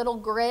is a little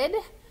grid.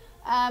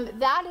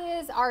 That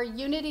is our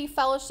Unity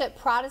Fellowship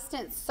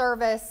Protestant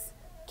Service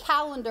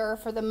calendar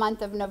for the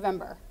month of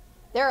November.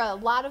 There are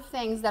a lot of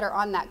things that are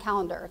on that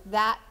calendar.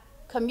 That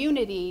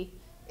community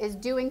is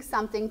doing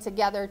something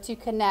together to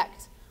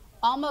connect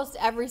almost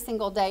every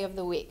single day of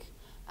the week.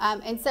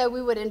 And so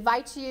we would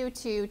invite you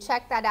to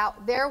check that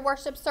out. Their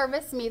worship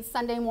service meets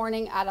Sunday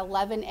morning at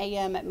 11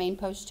 a.m. at Main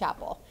Post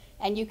Chapel.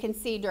 And you can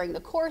see during the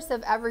course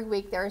of every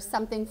week there is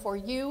something for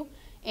you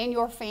and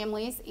your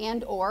families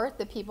and or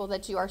the people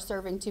that you are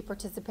serving to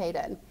participate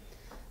in.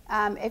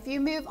 If you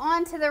move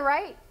on to the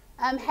right,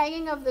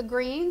 hanging of the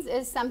greens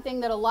is something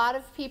that a lot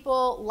of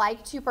people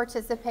like to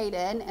participate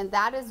in, and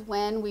that is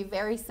when we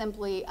very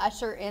simply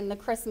usher in the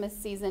Christmas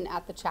season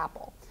at the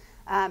chapel.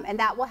 And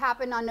that will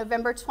happen on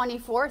November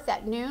 24th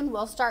at noon.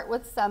 We'll start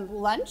with some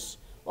lunch.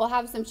 We'll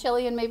have some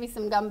chili and maybe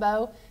some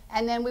gumbo,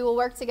 and then we will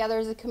work together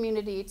as a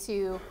community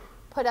to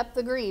put up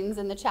the greens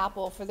in the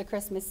chapel for the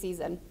Christmas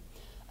season.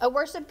 A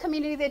worship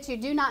community that you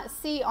do not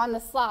see on the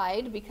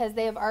slide because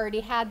they have already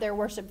had their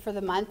worship for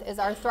the month is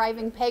our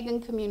thriving pagan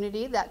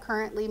community that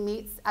currently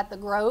meets at the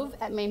Grove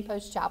at Main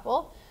Post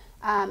Chapel.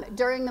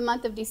 During the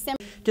month of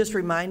December. Just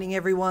reminding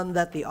everyone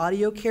that the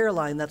audio care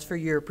line, that's for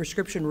your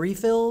prescription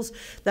refills,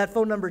 that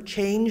phone number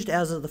changed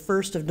as of the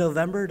 1st of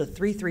November to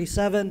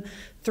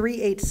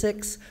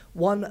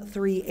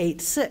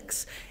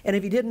 337-386-1386. And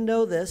if you didn't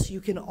know this, you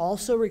can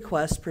also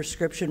request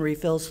prescription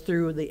refills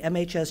through the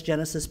MHS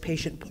Genesis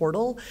patient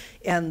portal,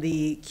 and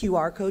the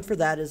QR code for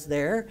that is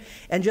there.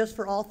 And just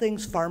for all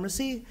things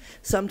pharmacy,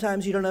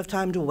 sometimes you don't have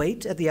time to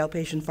wait at the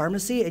outpatient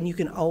pharmacy, and you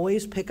can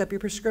always pick up your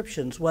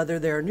prescriptions, whether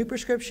they're a new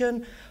prescription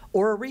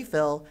or a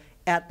refill,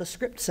 at the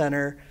script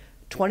center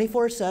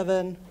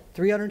 24/7,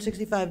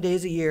 365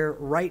 days a year,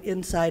 right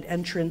inside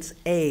entrance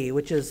A,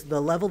 which is the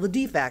level the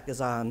DFAC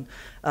is on,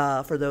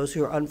 for those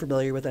who are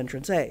unfamiliar with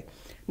entrance A.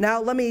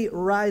 Now let me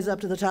rise up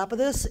to the top of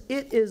this.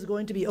 It is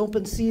going to be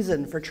open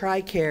season for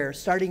TRICARE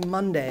starting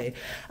Monday.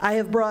 I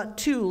have brought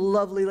two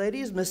lovely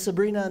ladies, Miss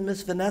Sabrina and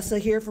Miss Vanessa,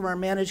 here from our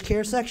managed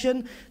care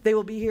section. They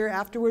will be here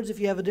afterwards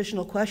if you have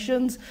additional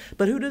questions.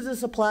 But who does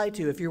this apply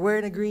to? If you're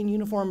wearing a green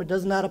uniform, it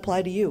does not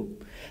apply to you.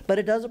 But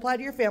it does apply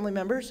to your family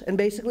members. And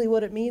basically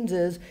what it means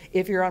is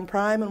if you're on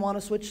Prime and want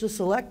to switch to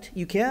Select,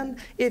 you can.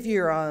 If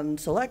you're on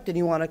Select and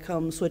you want to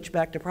come switch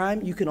back to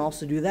Prime, you can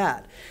also do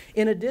that.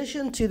 In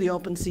addition to the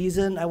open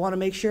season, I want to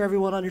make sure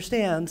everyone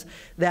understands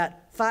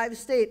that 5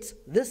 states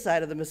this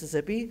side of the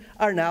Mississippi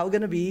are now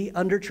going to be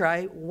under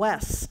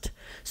Tri-West.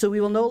 So we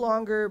will no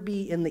longer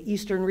be in the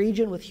eastern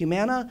region with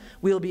Humana.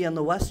 We'll be in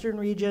the western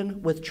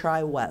region with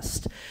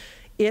Tri-West.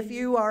 If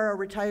you are a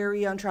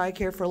retiree on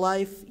TRICARE for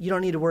life, you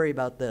don't need to worry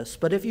about this.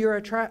 But if you're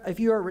a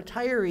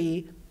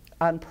retiree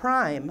on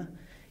Prime,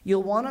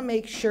 you'll want to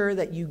make sure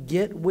that you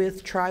get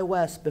with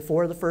Tri-West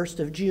before the 1st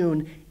of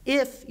June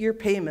if your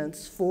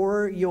payments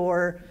for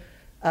your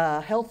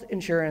health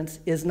insurance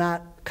is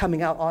not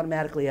coming out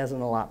automatically as an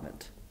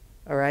allotment.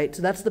 All right,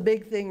 so that's the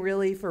big thing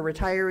really for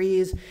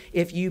retirees.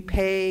 If you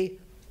pay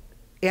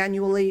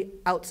annually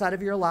outside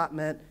of your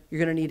allotment, you're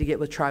going to need to get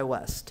with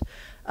Tri-West.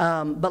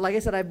 But like I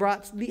said, I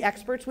brought the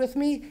experts with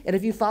me, and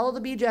if you follow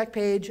the BJAC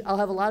page, I'll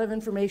have a lot of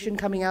information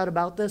coming out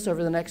about this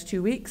over the next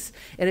 2 weeks.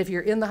 And if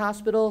you're in the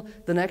hospital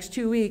the next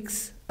 2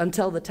 weeks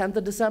until the 10th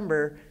of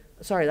December,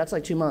 sorry, that's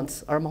like 2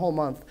 months, or a whole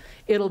month,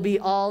 it'll be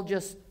all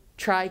just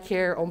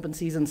TRICARE open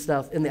season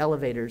stuff in the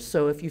elevators.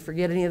 So if you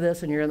forget any of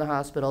this and you're in the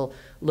hospital,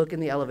 look in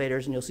the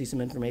elevators and you'll see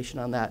some information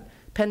on that.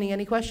 Pending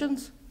any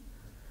questions,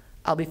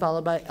 I'll be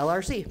followed by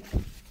LRC.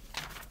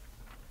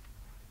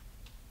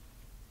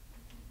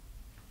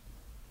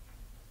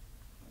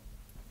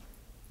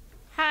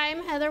 Hi,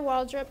 I'm Heather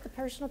Waldrop, the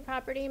Personal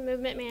Property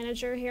Movement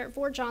Manager here at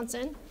Fort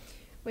Johnson.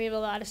 We have a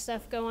lot of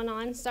stuff going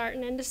on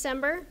starting in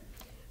December.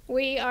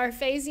 We are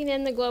phasing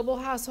in the Global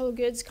Household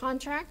Goods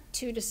contract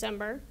to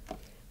December.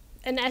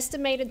 An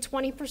estimated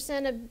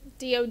 20% of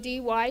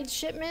DoD-wide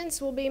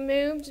shipments will be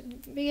moved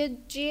via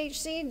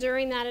GHC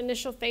during that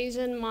initial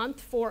phase-in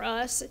month for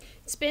us.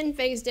 It's been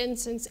phased in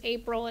since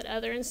April at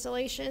other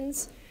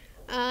installations.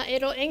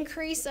 It'll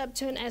increase up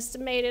to an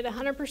estimated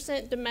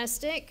 100%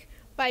 domestic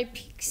by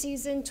peak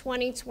season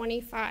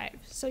 2025.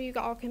 So you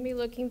all can be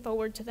looking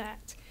forward to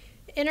that.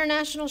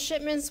 International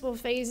shipments will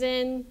phase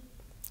in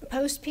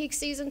post-peak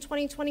season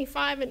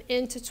 2025 and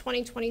into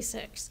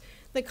 2026.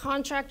 The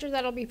contractor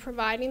that will be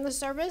providing the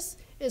service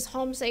is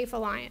Home Safe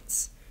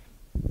Alliance.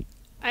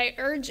 I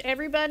urge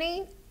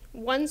everybody,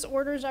 once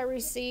orders are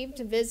received,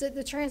 to visit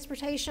the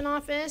transportation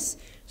office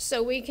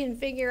so we can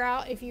figure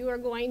out if you are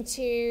going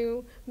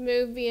to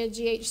move via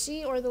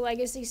GHC or the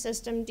legacy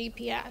system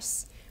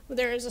DPS.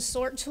 There is a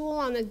sort tool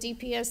on the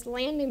DPS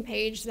landing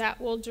page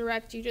that will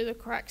direct you to the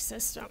correct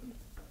system.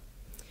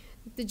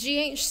 The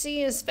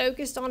GHC is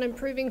focused on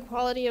improving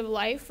quality of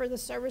life for the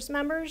service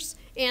members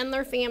and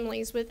their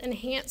families with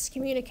enhanced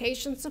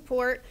communication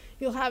support.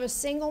 You'll have a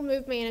single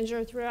move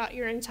manager throughout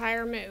your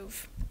entire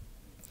move.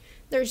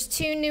 There's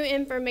 2 new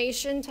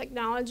information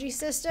technology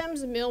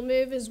systems.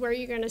 MillMove is where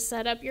you're going to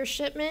set up your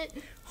shipment.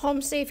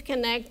 HomeSafe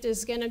Connect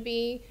is going to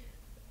be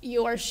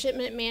your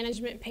shipment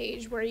management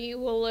page where you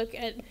will look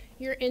at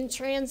your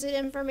in-transit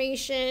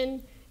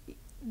information.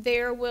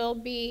 There will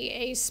be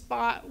a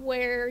spot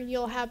where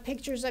you'll have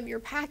pictures of your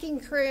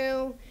packing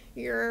crew,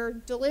 your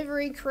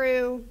delivery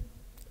crew,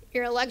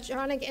 your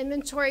electronic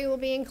inventory will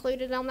be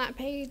included on that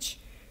page.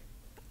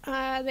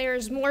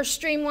 There's more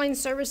streamlined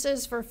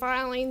services for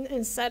filing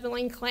and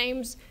settling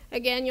claims.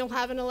 Again, you'll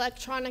have an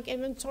electronic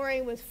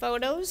inventory with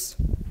photos.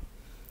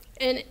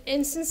 In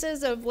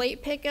instances of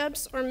late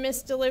pickups or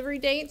missed delivery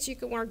dates, you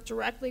can work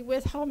directly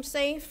with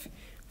HomeSafe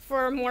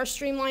for a more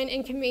streamlined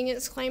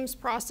inconvenience claims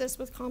process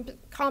with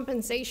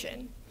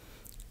compensation.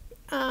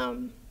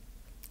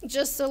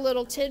 Just a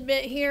little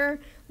tidbit here.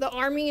 The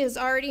Army has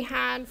already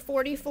had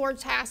 44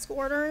 task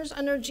orders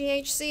under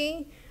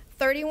GHC,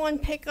 31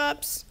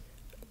 pickups,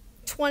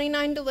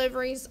 29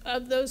 deliveries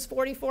of those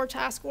 44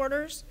 task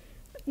orders,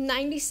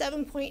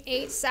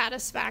 97.8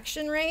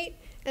 satisfaction rate,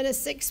 and a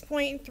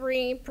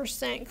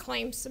 6.3%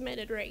 claim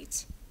submitted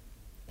rate.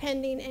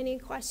 Pending any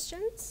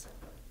questions?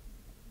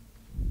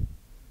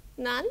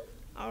 None?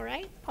 All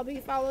right, I'll be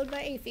followed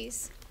by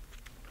APHES.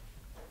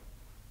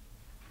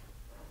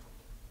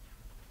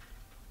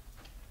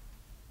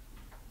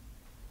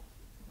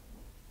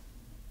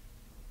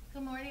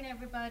 Good morning,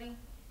 everybody.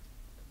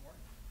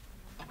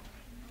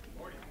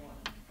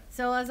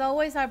 So as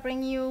always, I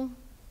bring you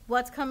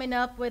what's coming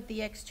up with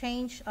the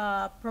exchange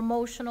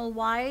promotional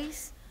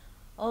wise.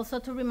 Also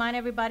to remind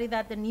everybody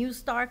that the new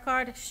Star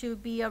Card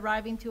should be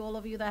arriving to all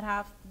of you that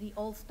have the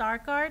old Star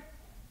Card.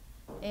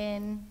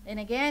 And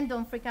again,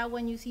 don't freak out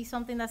when you see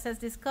something that says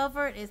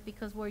discovered. It's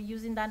because we're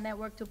using that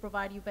network to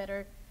provide you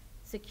better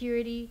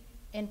security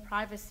and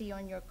privacy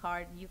on your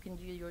card. You can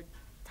do your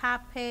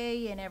tap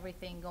pay and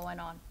everything going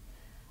on.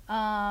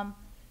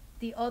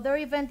 The other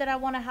event that I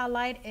want to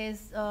highlight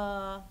is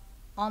on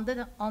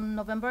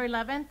November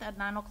 11th at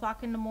 9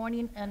 o'clock in the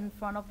morning in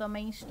front of the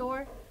main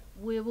store.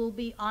 We will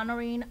be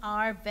honoring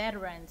our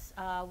veterans.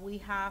 We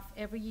have,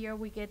 every year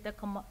we get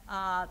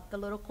the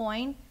little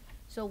coin.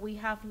 So we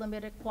have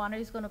limited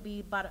quantities, going to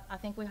be about, I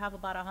think we have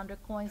about 100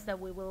 coins that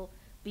we will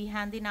be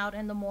handing out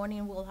in the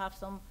morning. We'll have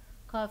some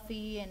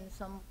coffee and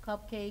some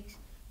cupcakes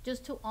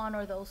just to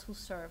honor those who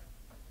serve.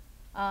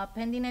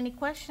 Pending any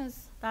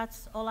questions,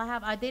 that's all I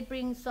have. I did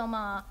bring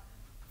some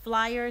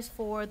flyers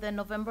for the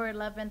November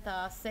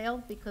 11th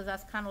sale, because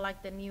that's kind of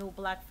like the new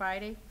Black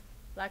Friday.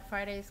 Black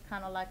Friday is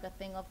kind of like a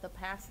thing of the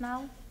past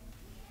now.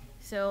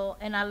 So,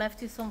 and I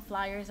left you some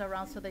flyers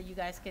around so that you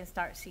guys can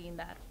start seeing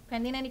that.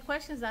 Pending any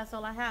questions, that's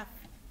all I have.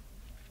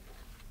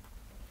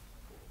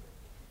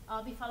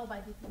 I'll be followed by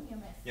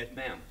DPMS. Yes,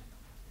 ma'am.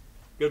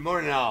 Good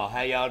morning, all.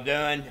 How y'all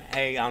doing?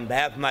 Hey, on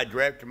behalf of my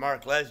director,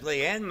 Mark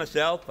Leslie, and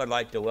myself, I'd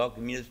like to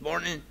welcome you this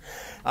morning.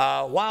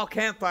 While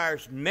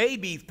campfires may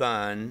be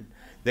fun,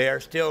 they are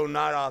still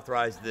not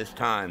authorized at this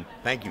time.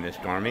 Thank you, Ms.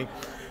 Stormy.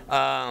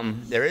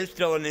 There is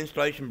still an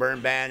installation burn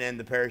ban, and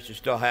the parishes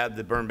still have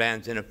the burn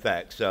bans in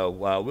effect. So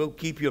we'll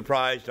keep you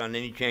apprised on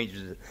any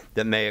changes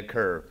that may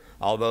occur,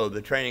 although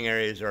the training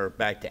areas are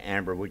back to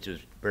amber, which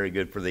is very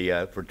good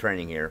for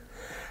training here.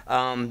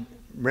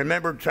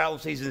 Remember, travel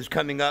season is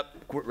coming up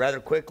rather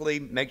quickly.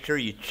 Make sure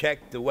you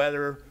check the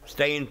weather,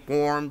 stay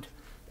informed,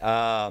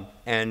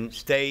 and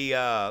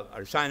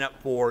or sign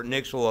up for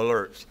NIXL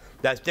alerts.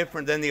 That's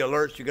different than the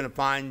alerts you're going to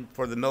find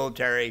for the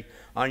military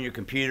on your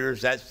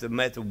computers. That's the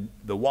method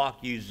the WAC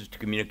uses to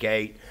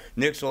communicate.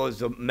 NIXL is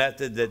the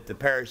method that the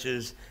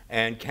parishes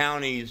and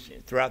counties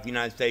throughout the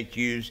United States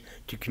use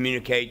to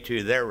communicate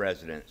to their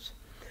residents.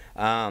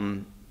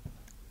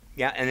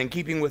 Yeah, and in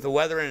keeping with the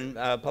weather and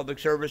public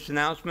service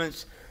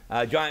announcements,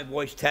 Giant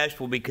Voice test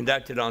will be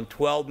conducted on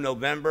 12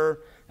 November,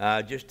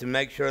 just to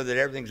make sure that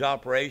everything's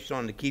operational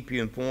and to keep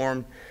you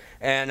informed.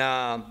 And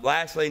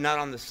lastly, not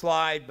on the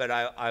slide, but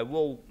I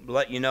will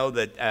let you know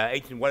that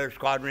 18th Weather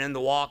Squadron in the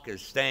WAC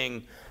is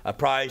staying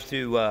apprised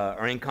to,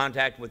 or in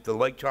contact with the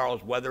Lake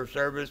Charles Weather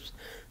Service,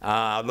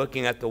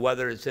 looking at the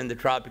weather that's in the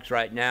tropics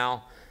right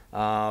now.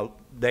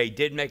 They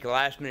did make a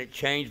last-minute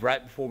change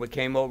right before we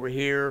came over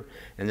here,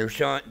 and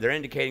they're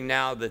indicating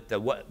now that the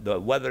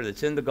weather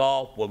that's in the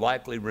Gulf will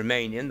likely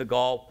remain in the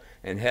Gulf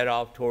and head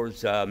off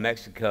towards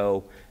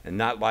Mexico, and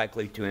not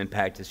likely to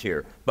impact us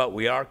here. But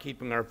we are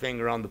keeping our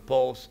finger on the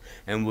pulse,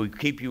 and we'll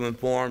keep you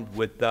informed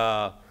with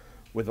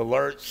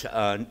alerts,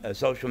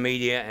 social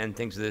media, and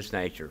things of this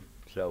nature.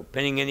 So,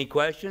 pending any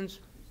questions,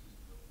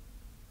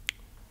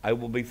 I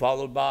will be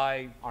followed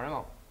by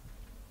RMO.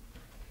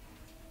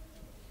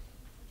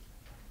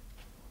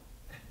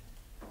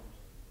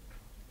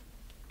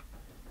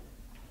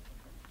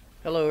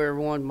 Hello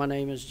everyone, my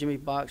name is Jimmy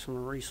Box from the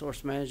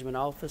Resource Management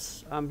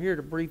Office. I'm here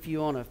to brief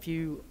you on a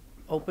few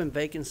open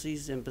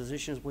vacancies and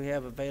positions we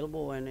have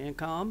available in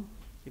INCOM.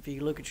 If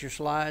you look at your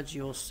slides,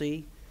 you'll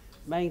see.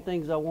 Main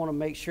things I want to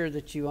make sure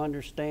that you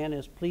understand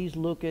is please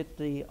look at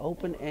the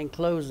open and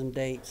closing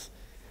dates.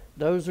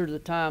 Those are the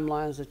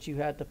timelines that you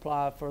had to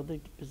apply for the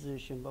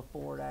position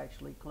before it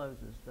actually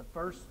closes. The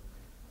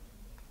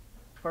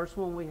first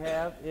one we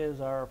have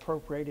is our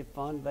appropriated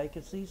fund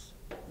vacancies,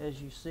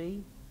 as you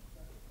see.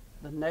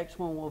 The next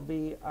one will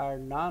be our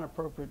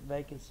non-appropriate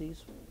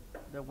vacancies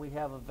that we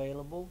have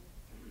available.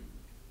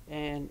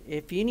 And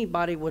if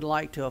anybody would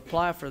like to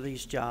apply for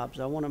these jobs,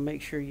 I want to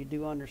make sure you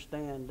do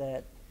understand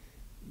that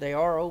they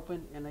are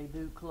open and they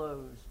do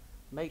close.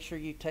 Make sure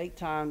you take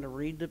time to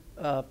read the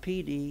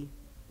PD,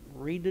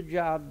 read the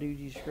job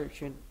duty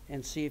description,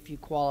 and see if you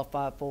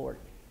qualify for it.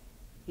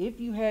 If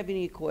you have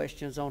any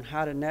questions on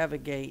how to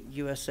navigate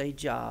USA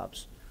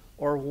Jobs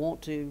or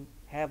want to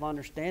have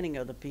understanding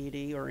of the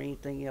PD or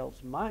anything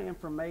else, my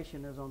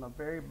information is on the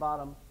very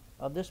bottom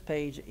of this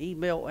page,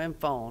 email and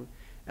phone,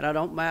 and I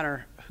don't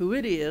matter who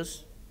it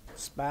is,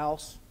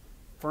 spouse,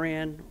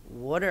 friend,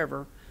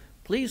 whatever,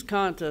 please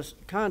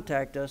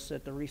contact us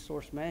at the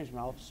Resource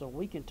Management Office so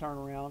we can turn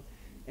around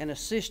and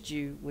assist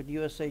you with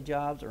USA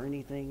Jobs or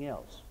anything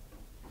else.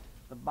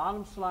 The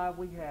bottom slide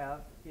we have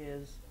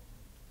is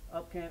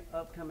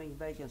upcoming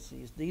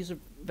vacancies. These are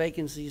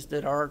vacancies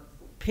that are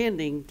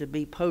pending to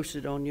be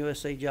posted on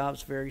USA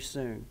Jobs very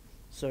soon.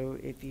 So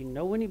if you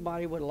know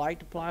anybody would like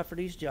to apply for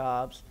these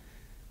jobs,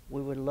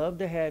 we would love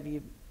to have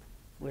you.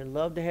 We'd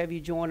love to have you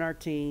join our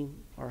team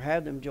or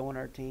have them join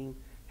our team.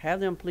 Have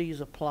them please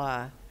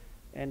apply,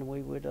 and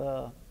we would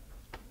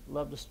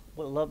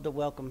love to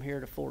welcome here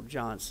to Fort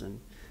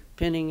Johnson.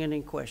 Pending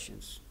any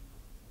questions.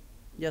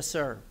 Yes,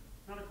 sir.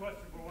 Not a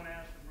question, but I want to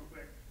ask them real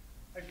quick.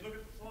 As you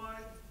look at the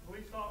slide,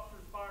 police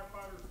officers,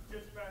 firefighters,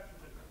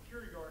 dispatchers, and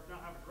security guards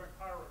now have a direct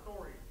hire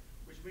authority,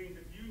 which means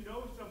if you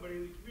know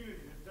somebody in the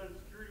community that's done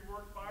security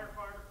work,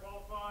 firefighter,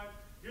 qualified,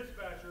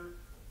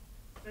 dispatcher,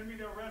 send me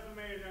their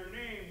resume and their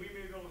name. We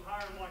may be able to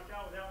hire them like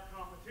that without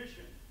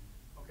competition.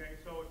 Okay,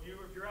 so if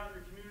you're out in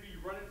your community, you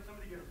run into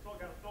somebody, you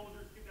got a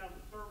soldier getting out of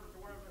the service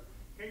or whatever the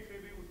case may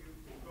be, we can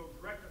go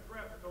direct a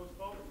threat with those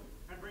folks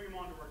and bring them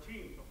onto our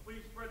team. So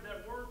please spread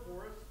that word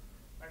for us.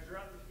 As you're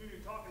out in the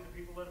community talking to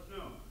people, let us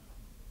know.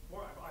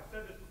 I've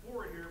said this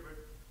before here, but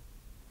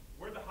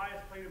we're the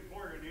highest paid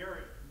employer in the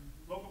area.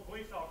 Local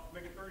police officers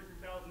making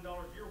 $33,000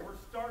 a year. We're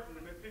starting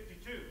them at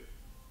 52.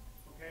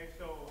 Okay,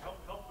 so help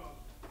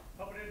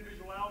an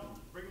individual out,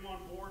 bring them on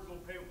board, we'll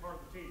pay them part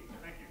of the team.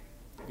 Thank you.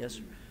 Yes,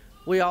 sir.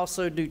 We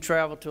also do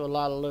travel to a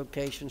lot of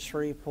locations,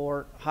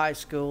 Shreveport, high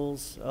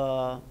schools,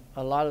 a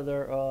lot of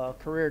their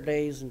career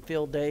days and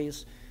field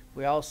days.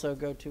 We also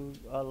go to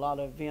a lot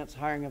of events,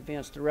 hiring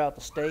events throughout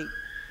the state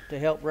to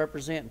help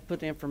represent and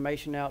put the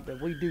information out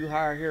that we do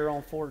hire here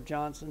on Fort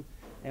Johnson,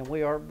 and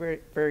we are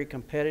very, very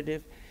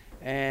competitive.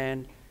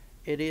 And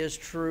it is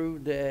true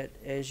that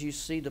as you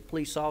see the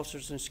police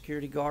officers and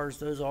security guards,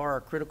 those are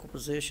our critical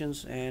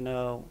positions, and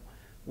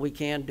we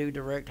can do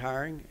direct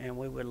hiring, and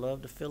we would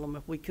love to fill them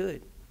if we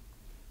could,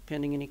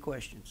 pending any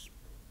questions.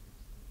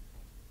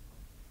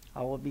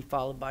 I will be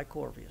followed by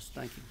Corvius.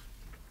 Thank you.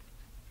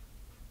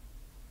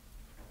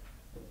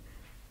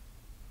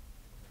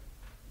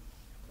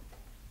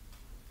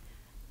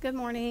 Good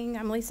morning.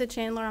 I'm Lisa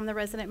Chandler. I'm the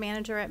resident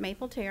manager at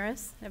Maple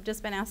Terrace. I've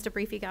just been asked to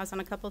brief you guys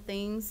on a couple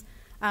things.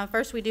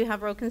 First, we do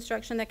have road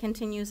construction that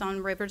continues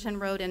on Riverton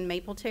Road and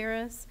Maple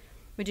Terrace.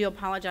 We do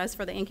apologize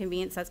for the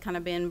inconvenience that's kind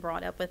of been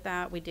brought up with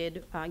that. We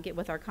did get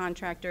with our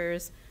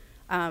contractors,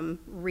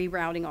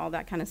 rerouting all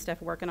that kind of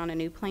stuff, working on a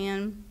new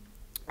plan.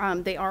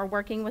 They are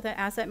working with an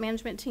asset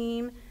management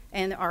team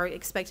and are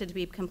expected to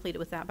be completed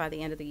with that by the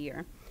end of the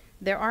year.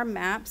 There are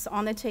maps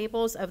on the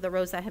tables of the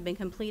roads that have been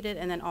completed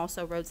and then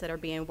also roads that are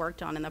being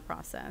worked on in the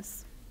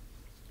process.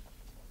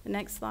 The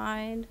next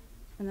slide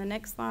and the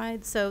next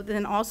slide. So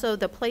then also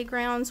the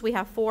playgrounds, we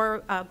have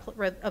 4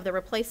 of the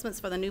replacements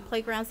for the new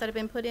playgrounds that have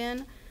been put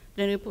in.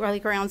 The new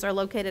playgrounds are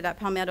located at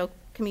Palmetto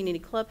Community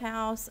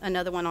Clubhouse,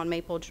 another one on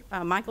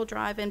Michael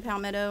Drive in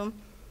Palmetto,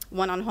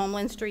 one on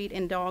Homeland Street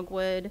in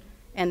Dogwood,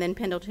 and then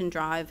Pendleton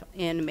Drive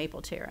in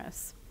Maple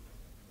Terrace.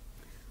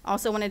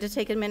 Also wanted to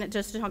take a minute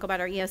just to talk about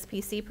our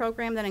ESPC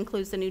program that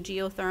includes the new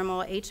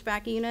geothermal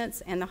HVAC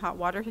units and the hot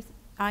water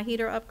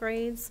heater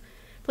upgrades.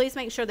 Please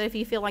make sure that if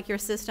you feel like your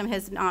system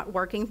is not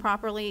working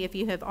properly, if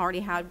you have already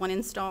had one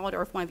installed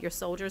or if one of your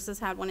soldiers has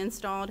had one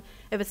installed,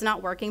 if it's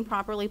not working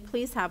properly,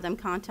 please have them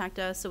contact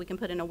us so we can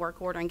put in a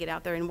work order and get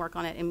out there and work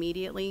on it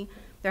immediately.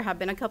 There have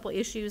been a couple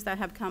issues that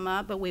have come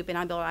up, but we've been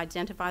able to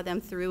identify them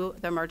through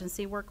the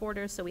emergency work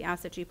orders, so we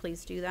ask that you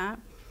please do that.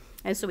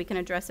 And so we can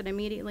address it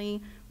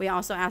immediately. We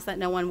also ask that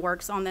no one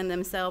works on them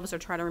themselves or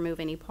try to remove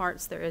any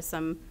parts. There is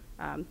some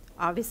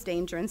obvious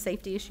danger and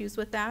safety issues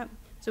with that.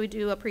 So we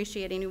do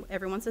appreciate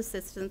everyone's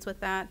assistance with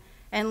that.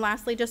 And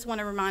lastly, just want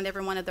to remind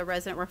everyone of the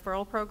resident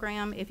referral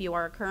program. If you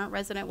are a current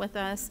resident with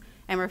us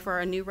and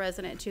refer a new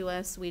resident to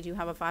us, we do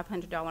have a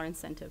 $500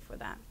 incentive for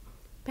that.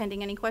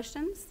 Pending any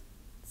questions,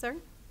 sir?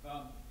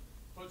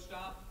 Foot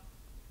stop,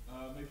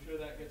 make sure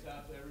that gets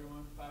out to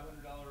everyone,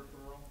 $500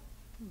 referral.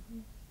 Mm-hmm.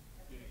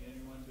 Getting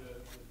anyone to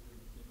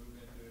move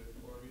into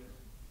Corvius,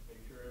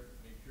 make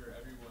sure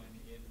everyone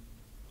in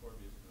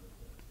Corvius knows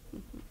that.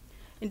 Mm-hmm.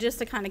 And just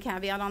to kind of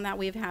caveat on that,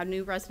 we've had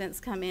new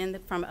residents come in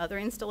from other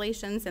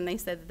installations, and they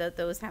said that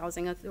those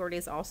housing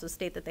authorities also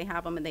state that they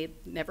have them and they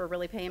never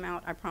really pay them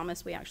out. I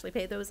promise we actually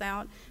pay those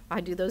out.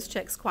 I do those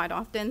checks quite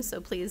often, so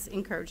please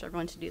encourage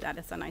everyone to do that.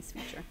 It's a nice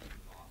feature.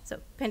 So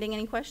pending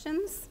any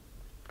questions,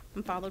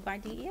 I'm followed by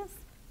DES.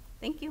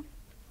 Thank you.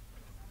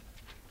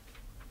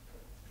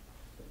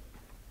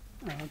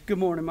 Good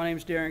morning. My name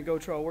is Darren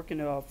Gotra. I work in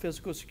the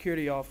physical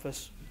security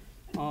office.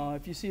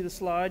 If you see the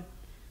slide,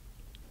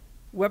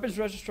 weapons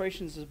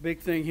registration is a big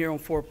thing here on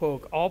Fort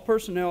Polk. All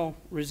personnel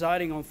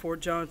residing on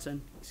Fort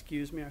Johnson,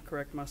 excuse me, I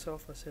correct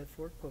myself. I said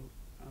Fort Polk.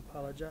 I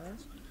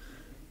apologize.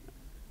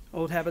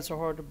 Old habits are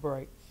hard to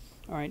break.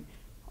 All right.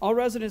 All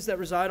residents that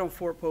reside on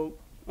Fort Polk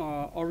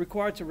are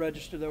required to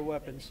register their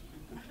weapons.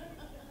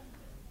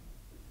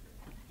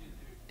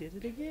 Did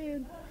it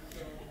again.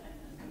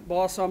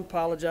 Boss, I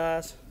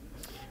apologize.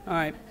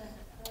 All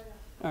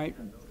right.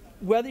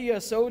 Whether you're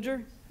a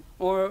soldier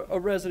or a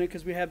resident,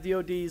 because we have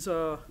DODs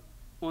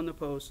on the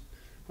post,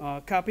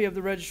 copy of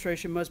the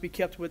registration must be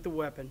kept with the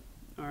weapon.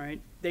 All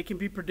right. They can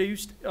be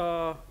produced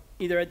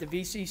either at the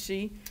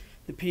VCC,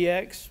 the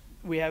PX.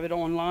 We have it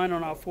online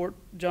on our Fort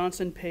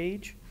Johnson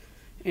page.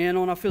 and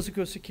on our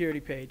physical security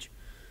page.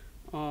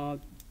 The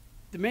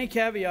main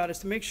caveat is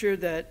to make sure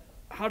that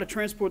how to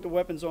transport the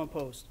weapons on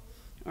post.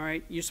 All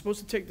right, you're supposed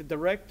to take the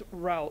direct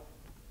route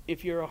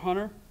if you're a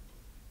hunter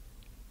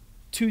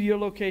to your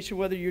location,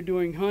 whether you're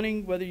doing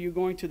hunting, whether you're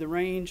going to the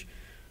range,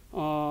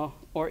 or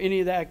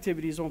any of the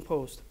activities on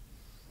post.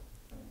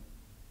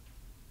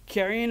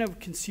 Carrying of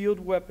concealed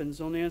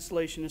weapons on the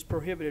installation is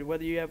prohibited,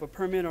 whether you have a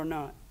permit or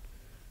not.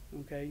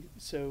 Okay,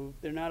 so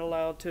they're not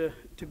allowed to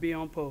be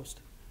on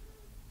post.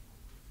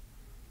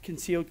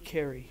 Concealed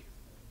carry.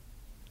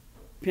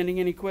 Pending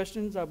any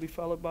questions, I'll be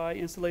followed by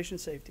installation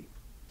safety.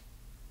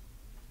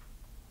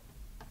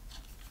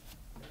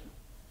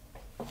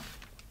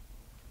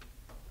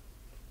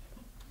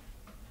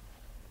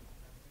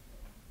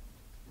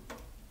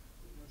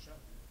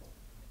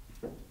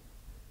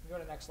 Go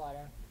to the next slide,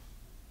 Aaron.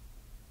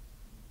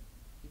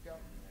 Keep going.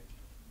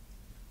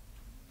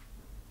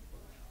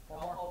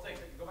 I'll take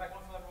it. Go back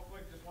one slide real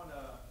quick. Just want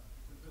to,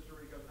 since Mr.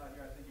 Rico's not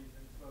here, I think he's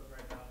indisposed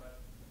right now,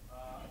 but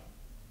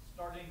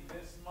starting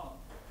this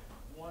month,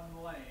 one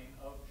lane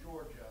of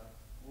Georgia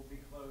will be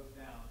closed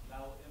down. So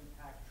that will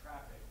impact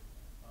traffic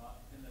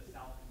in the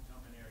South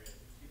Cantonment area.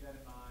 Just keep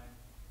that in mind.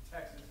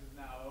 Texas is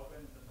now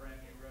open. It's a brand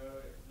new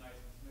road. It's nice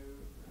and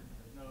smooth.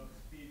 There's no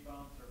speed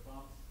bumps or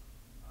bumps.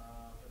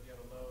 So if you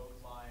have a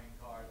low-lying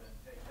car, then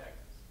take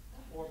Texas.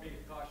 Or be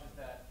cautious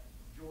that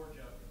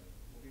Georgia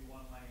will be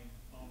one lane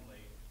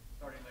only,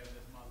 starting later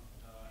this month,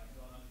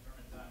 until an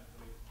undetermined time,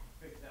 until we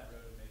fix that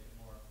road and make it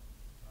more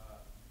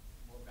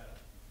better.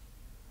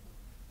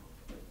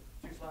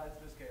 2 slides,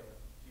 Ms. Kayla,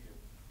 to you.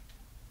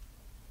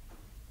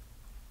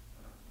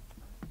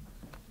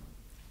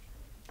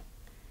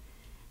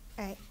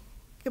 All right.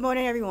 Good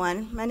morning,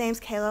 everyone. My name is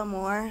Kayla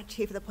Moore,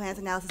 Chief of the Plans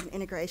Analysis and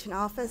Integration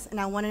Office, and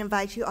I want to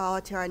invite you all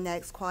to our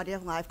next Quality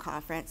of Life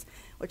Conference,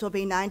 which will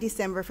be 9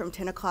 December from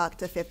 10 o'clock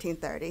to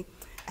 15:30.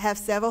 I have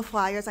several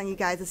flyers on you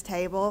guys'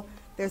 table.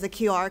 There's a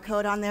QR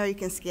code on there. You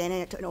can scan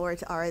it in order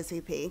to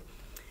RSVP.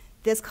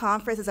 This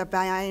conference is a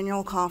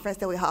biannual conference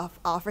that we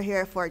offer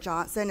here at Fort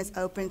Johnson. It's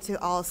open to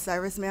all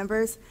service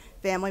members,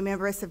 family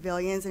members,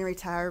 civilians, and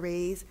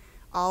retirees,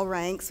 all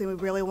ranks, and we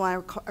really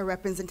want a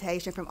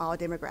representation from all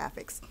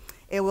demographics.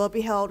 It will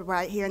be held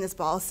right here in this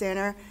ball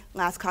center.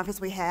 Last conference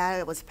we had,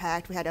 it was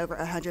packed. We had over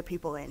 100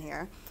 people in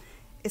here.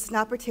 It's an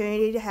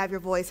opportunity to have your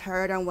voice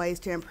heard on ways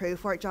to improve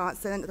Fort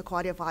Johnson, the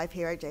quality of life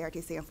here at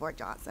JRTC and Fort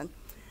Johnson.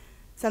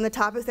 Some of the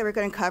topics that we're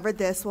going to cover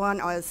this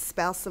one are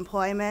spouse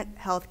employment,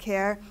 health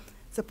care,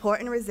 support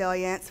and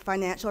resilience,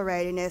 financial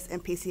readiness,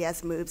 and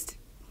PCS moves.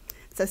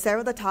 So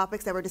several of the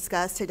topics that were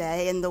discussed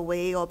today in the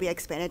WIE will be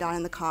expanded on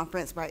in the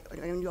conference, right?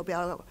 And you'll be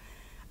able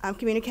to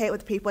communicate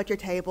with people at your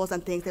tables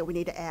on things that we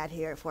need to add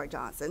here at Fort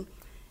Johnson.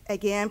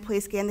 Again,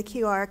 please scan the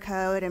QR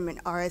code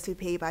and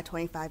RSVP by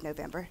 25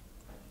 November.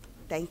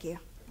 Thank you.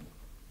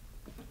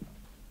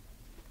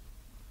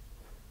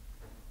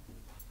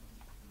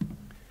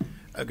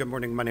 Good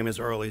morning. My name is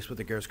Earl East with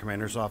the Garrison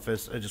Commander's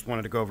Office. I just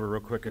wanted to go over real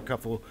quick a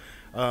couple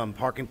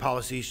parking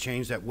policies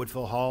changed at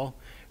Woodville Hall.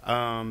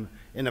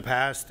 In the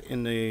past,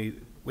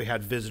 we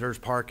had visitors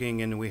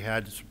parking and we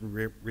had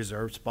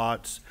reserved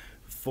spots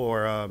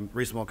for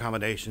reasonable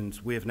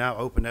accommodations. We have now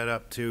opened that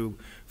up to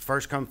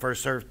first come,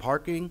 first served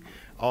parking.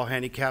 All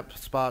handicap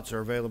spots are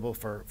available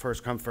for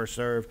first come, first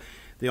serve.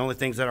 The only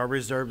things that are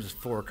reserved is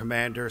for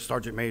commanders,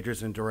 sergeant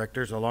majors, and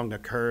directors along the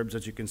curbs,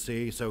 as you can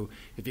see. So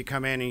if you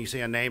come in and you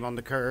see a name on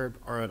the curb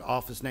or an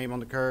office name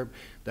on the curb,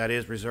 that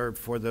is reserved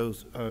for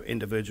those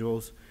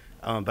individuals.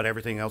 But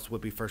everything else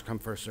would be first come,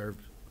 first served,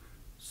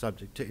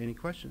 subject to any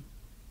question.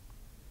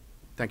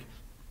 Thank you.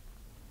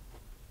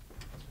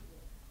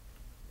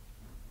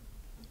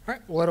 All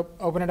right, we'll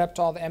open it up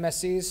to all the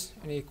MSCs.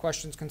 Any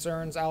questions,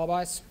 concerns,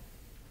 alibis?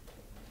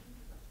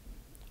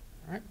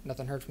 All right,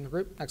 nothing heard from the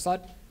group. Next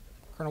slide.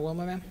 Colonel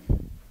Wilma, ma'am.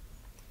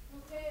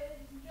 Okay,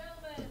 ladies and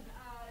gentlemen,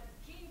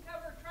 Gene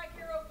covered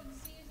TRICARE open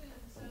season,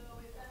 so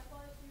if that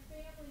applies to your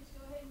families,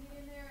 go ahead and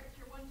get in there.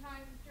 It's your one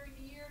time during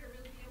the year to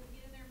really be able to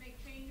get in there and make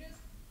changes.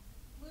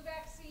 Flu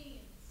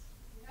vaccines.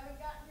 If you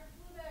haven't gotten your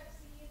flu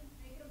vaccine,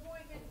 make an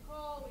appointment,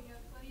 call. We have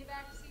plenty of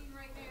vaccine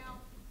right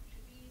now.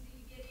 Should be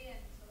easy to get in,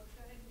 so let's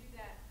go ahead and do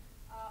that.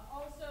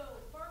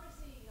 Also,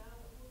 pharmacy,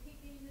 we'll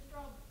keep needing this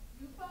from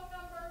new phone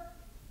number.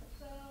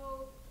 So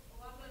a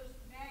lot of those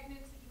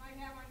magnets that you might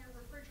have on your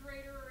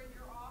refrigerator or in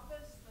your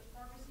office, the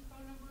pharmacy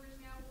phone number is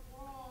now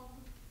wrong.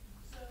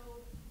 So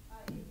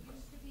it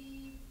used to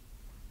be,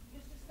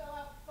 used to spell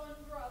out fun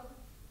drug,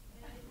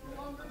 and it no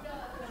longer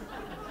does. You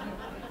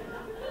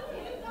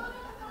didn't know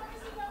that the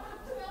pharmacy number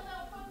spelled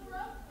out fun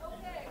drug?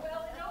 Okay,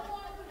 well, it no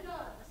longer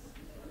does.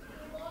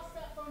 We lost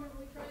that phone number,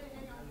 we tried to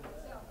hang on to it.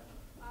 So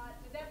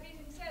with that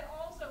being said,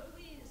 also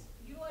please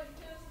utilize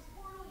your Genesis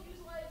portal,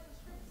 utilize the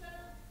Script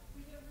Center.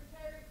 We did a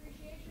Retiree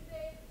Appreciation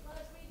Day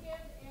last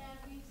weekend, and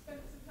we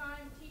spent some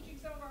time teaching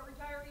some of our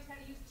retirees how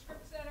to use the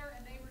Script Center,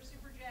 and they were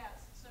super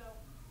jazzed. So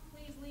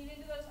please lean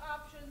into those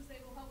options. They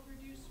will help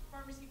reduce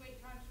pharmacy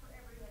wait times for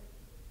everybody.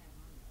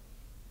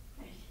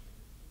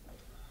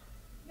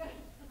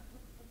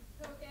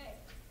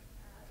 Okay.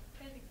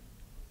 Pending.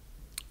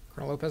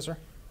 Colonel Lopez, sir.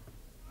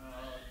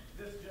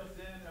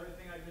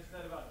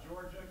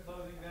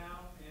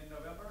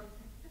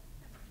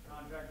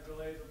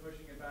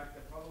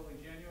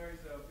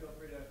 feel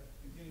free to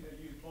continue to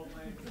use both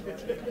lanes.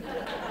 Thank you,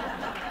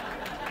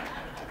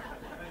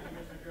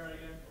 Mr.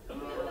 Jernigan.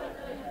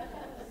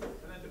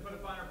 And then to put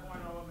a finer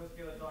point on what Ms.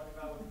 Kayla talked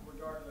about with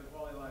regard to the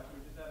quality of life,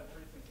 we just had a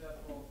pretty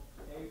successful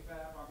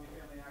AFAP, Army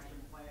Family Action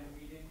Plan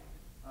meeting,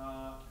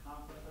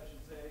 conference, I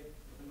should say,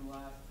 in the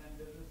last 10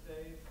 business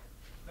days.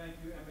 Thank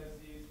you,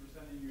 MSCs, for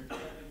sending your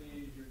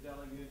deputies, your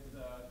delegates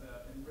to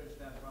enrich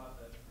that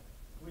process.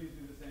 Please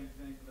do the same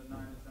thing for the 9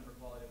 December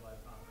Quality of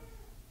Life Conference.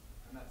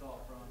 And that's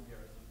all from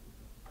Garrison.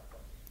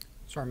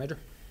 Sorry,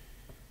 Major.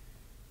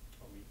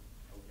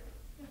 Okay.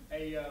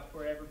 Hey,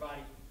 for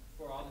everybody,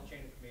 for all the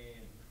chain of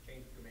command,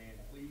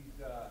 please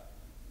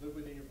look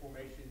within your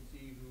formation,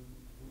 see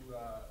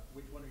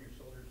which one of your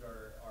soldiers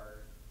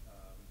are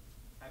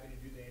having to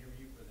do the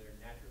interview for their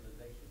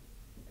naturalization,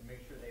 and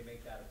make sure they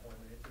make that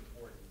appointment. It's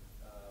important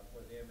for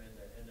them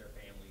and their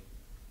family.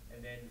 And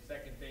then the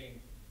second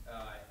thing,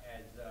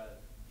 as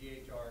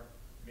DHR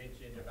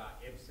mentioned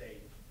about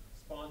IPSA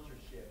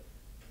sponsorship.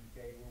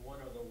 Okay, we're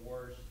one of the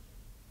worst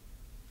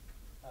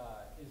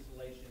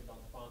installations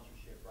on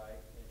sponsorship, right?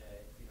 And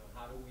you know,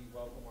 how do we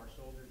welcome our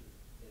soldiers?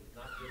 Is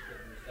not just a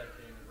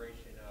reception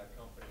integration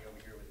company over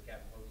here with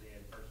Captain Mosley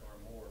and First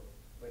Arm Moore,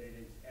 but it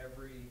is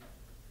every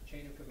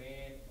chain of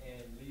command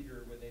and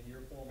leader within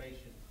your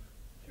formation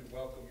to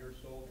welcome your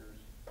soldiers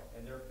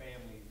and their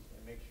families and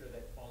make sure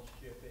that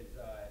sponsorship is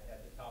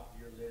at the top of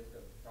your list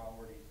of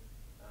priorities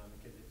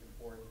because it's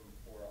important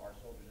for our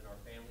soldiers and our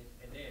families.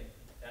 And then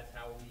that's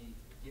how we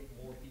get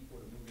more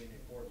people to move in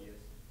Corvius,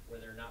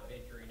 where they're not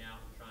venturing out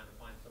and trying to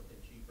find something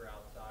cheaper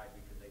outside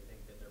because they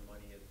think that their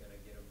money is going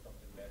to get them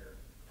something better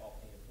off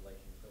the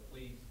installation. So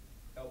please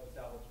help us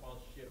out with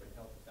sponsorship and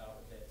help us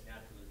out with that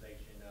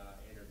naturalization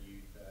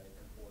interviews. It's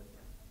important.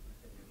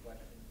 Any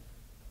questions?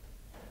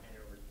 And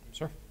over to you.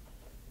 Sir.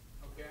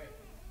 Okay.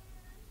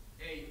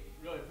 Hey,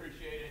 really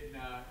appreciate it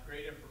and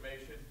great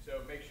information.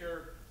 So make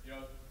sure, you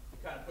know, you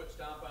kind of put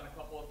stomp on a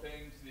couple of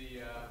things.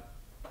 The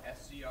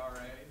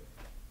SCRA.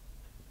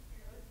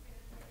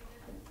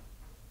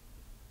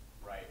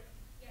 Right.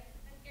 Yes,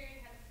 I'm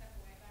Gary had to step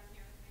away, but I'm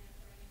here with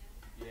financial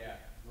readiness.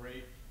 Yeah,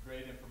 great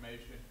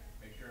information.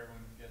 Make sure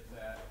everyone gets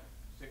that.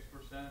 6%.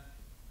 6%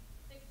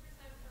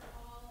 for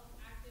all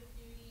active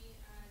duty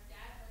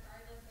debt,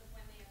 regardless of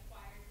when they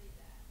acquired the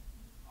debt.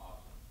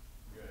 Awesome.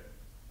 Good.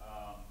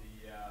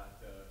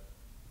 The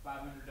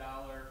 $500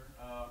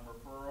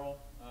 referral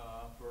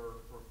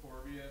for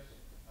Corvius.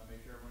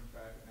 Make sure everyone's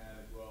tracking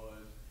that, as well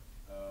as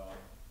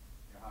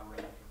you know, how to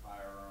register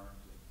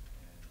firearms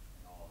and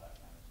all of that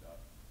kind of stuff.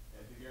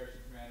 As the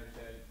Garrison Commander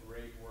said,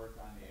 great work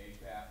on the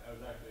ACAP. That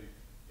was actually,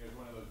 it was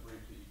one of those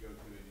briefs that you go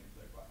to and it's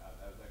like, wow,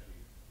 that was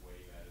actually way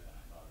better than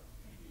I thought it was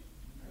going to be.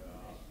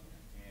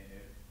 And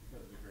it's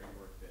because of the great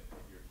work that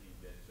your team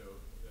did,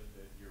 so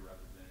that your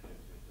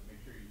representatives did. So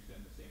make sure you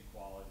send the same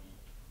quality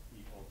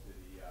people to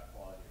the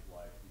quality of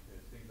life,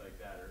 because things like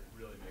that are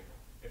really make,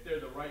 if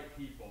they're the right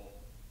people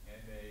and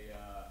they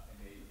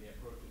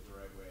approach it the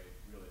right way,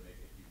 really make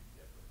a huge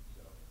difference.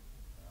 So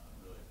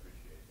really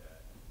appreciate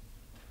that.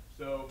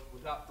 So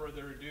without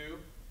further ado,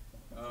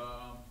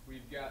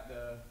 we've got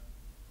the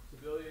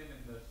civilian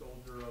and the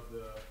soldier of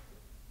the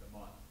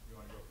month. You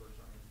want to go first,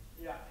 Arnie?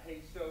 Yeah.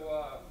 Hey,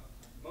 so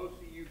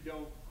most of you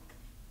don't.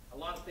 A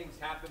lot of things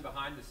happen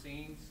behind the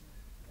scenes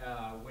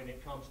when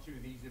it comes to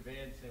these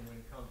events and when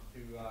it comes to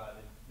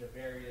the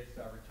various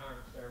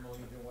retirement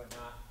ceremonies and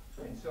whatnot.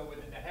 And so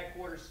within the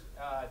headquarters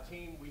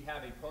team, we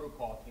have a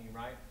protocol team,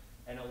 right?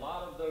 And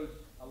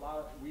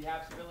we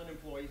have civilian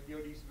employees,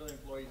 DoD civilian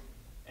employees,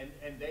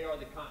 and they are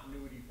the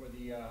continuity for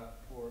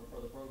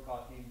the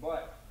protocol team.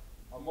 But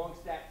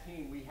amongst that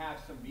team, we have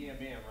some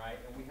BMM, right?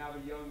 And we have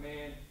a young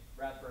man,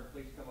 Rathburn,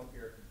 please come up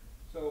here.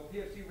 So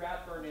PFC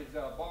Rathburn is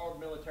borrowed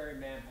military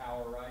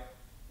manpower, right?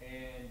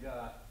 And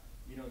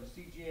you know, the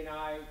CG and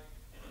I,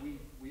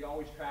 we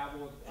always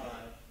travel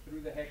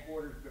through the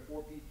headquarters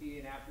before PT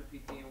and after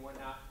PT and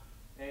whatnot.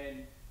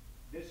 And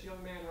this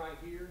young man right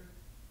here,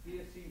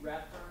 PFC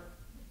Rathburn,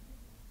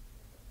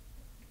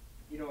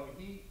 you know,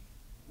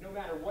 no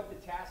matter what the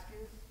task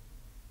is,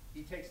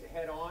 he takes it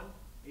head on.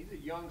 He's a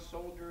young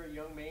soldier, a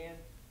young man,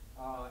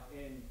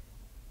 and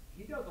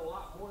he does a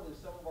lot more than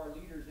some of our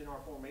leaders in our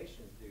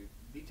formations do.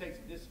 He takes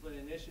discipline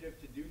initiative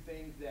to do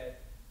things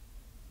that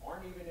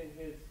aren't even in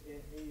his,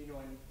 in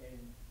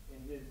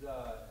his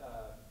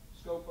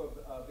scope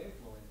of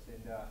influence,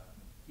 and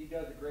he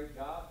does a great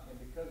job. And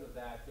because of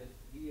that,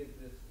 he is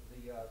the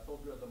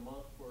soldier of the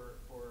month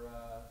for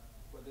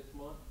this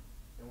month,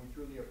 and we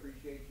truly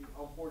appreciate you.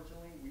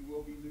 Unfortunately, we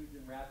will be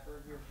losing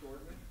Rathburn here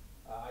shortly.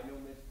 I know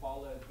Miss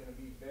Paula is going to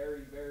be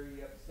very,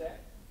 very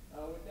upset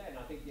with that, and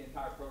I think the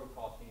entire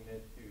protocol team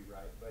is too,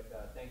 right? But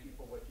thank you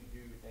for what you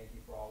do. Thank you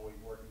for always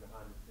working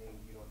behind the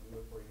scenes. You don't do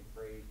it for any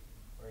praise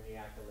or any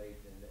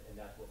accolades, and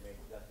that's what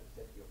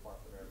sets you apart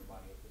from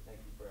everybody else. So thank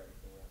you for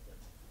everything, Rathburn.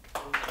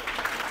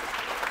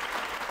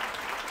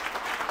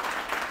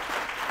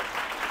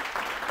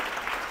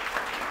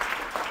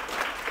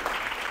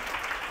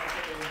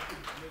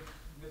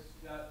 Miss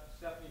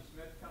Stephanie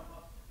Smith come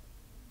up?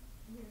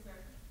 Yes, sir.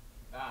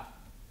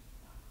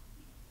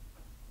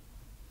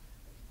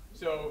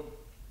 So,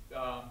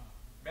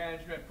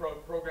 management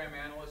program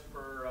analyst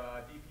for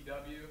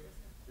DPW.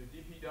 The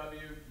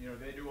DPW, you know,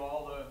 they do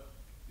all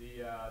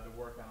the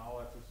work on all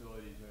our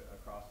facilities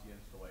across the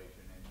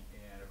installation,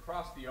 and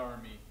across the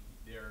Army,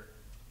 they're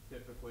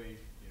typically,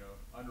 you know,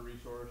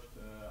 under-resourced,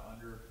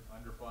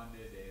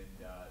 underfunded,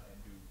 and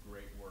do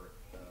great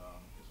work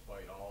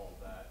despite all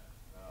of that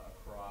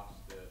across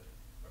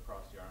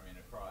the Army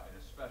and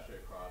especially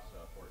across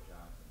Fort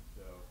Johnson.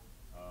 So,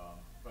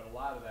 but a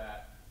lot of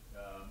that,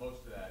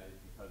 most of that is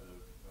because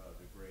of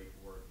the great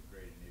work and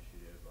great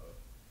initiative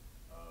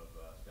of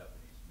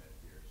Stephanie Smith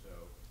here. So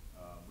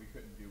we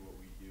couldn't do what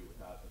we do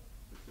without the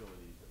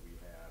facilities that we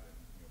have, and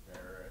you know,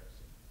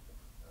 barracks,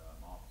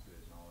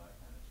 offices, and all that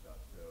kind of stuff.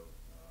 So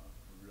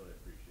we really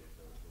appreciate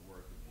the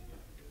work and the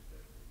initiative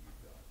that you've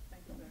done.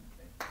 Thank you, sir.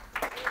 Thank you.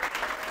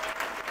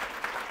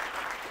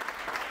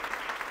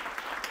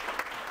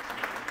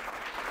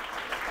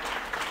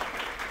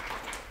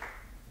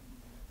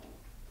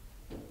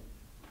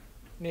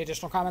 Any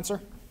additional comments,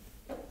 sir?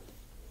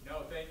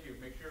 No, thank you.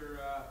 Make sure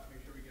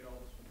we get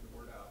all the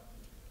word out.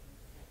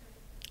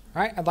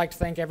 All right, I'd like to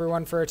thank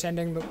everyone for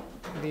attending the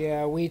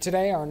WIE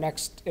today. Our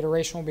next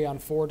iteration will be on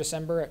 4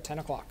 December at 10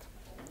 o'clock.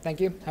 Thank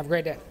you. Have a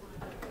great day.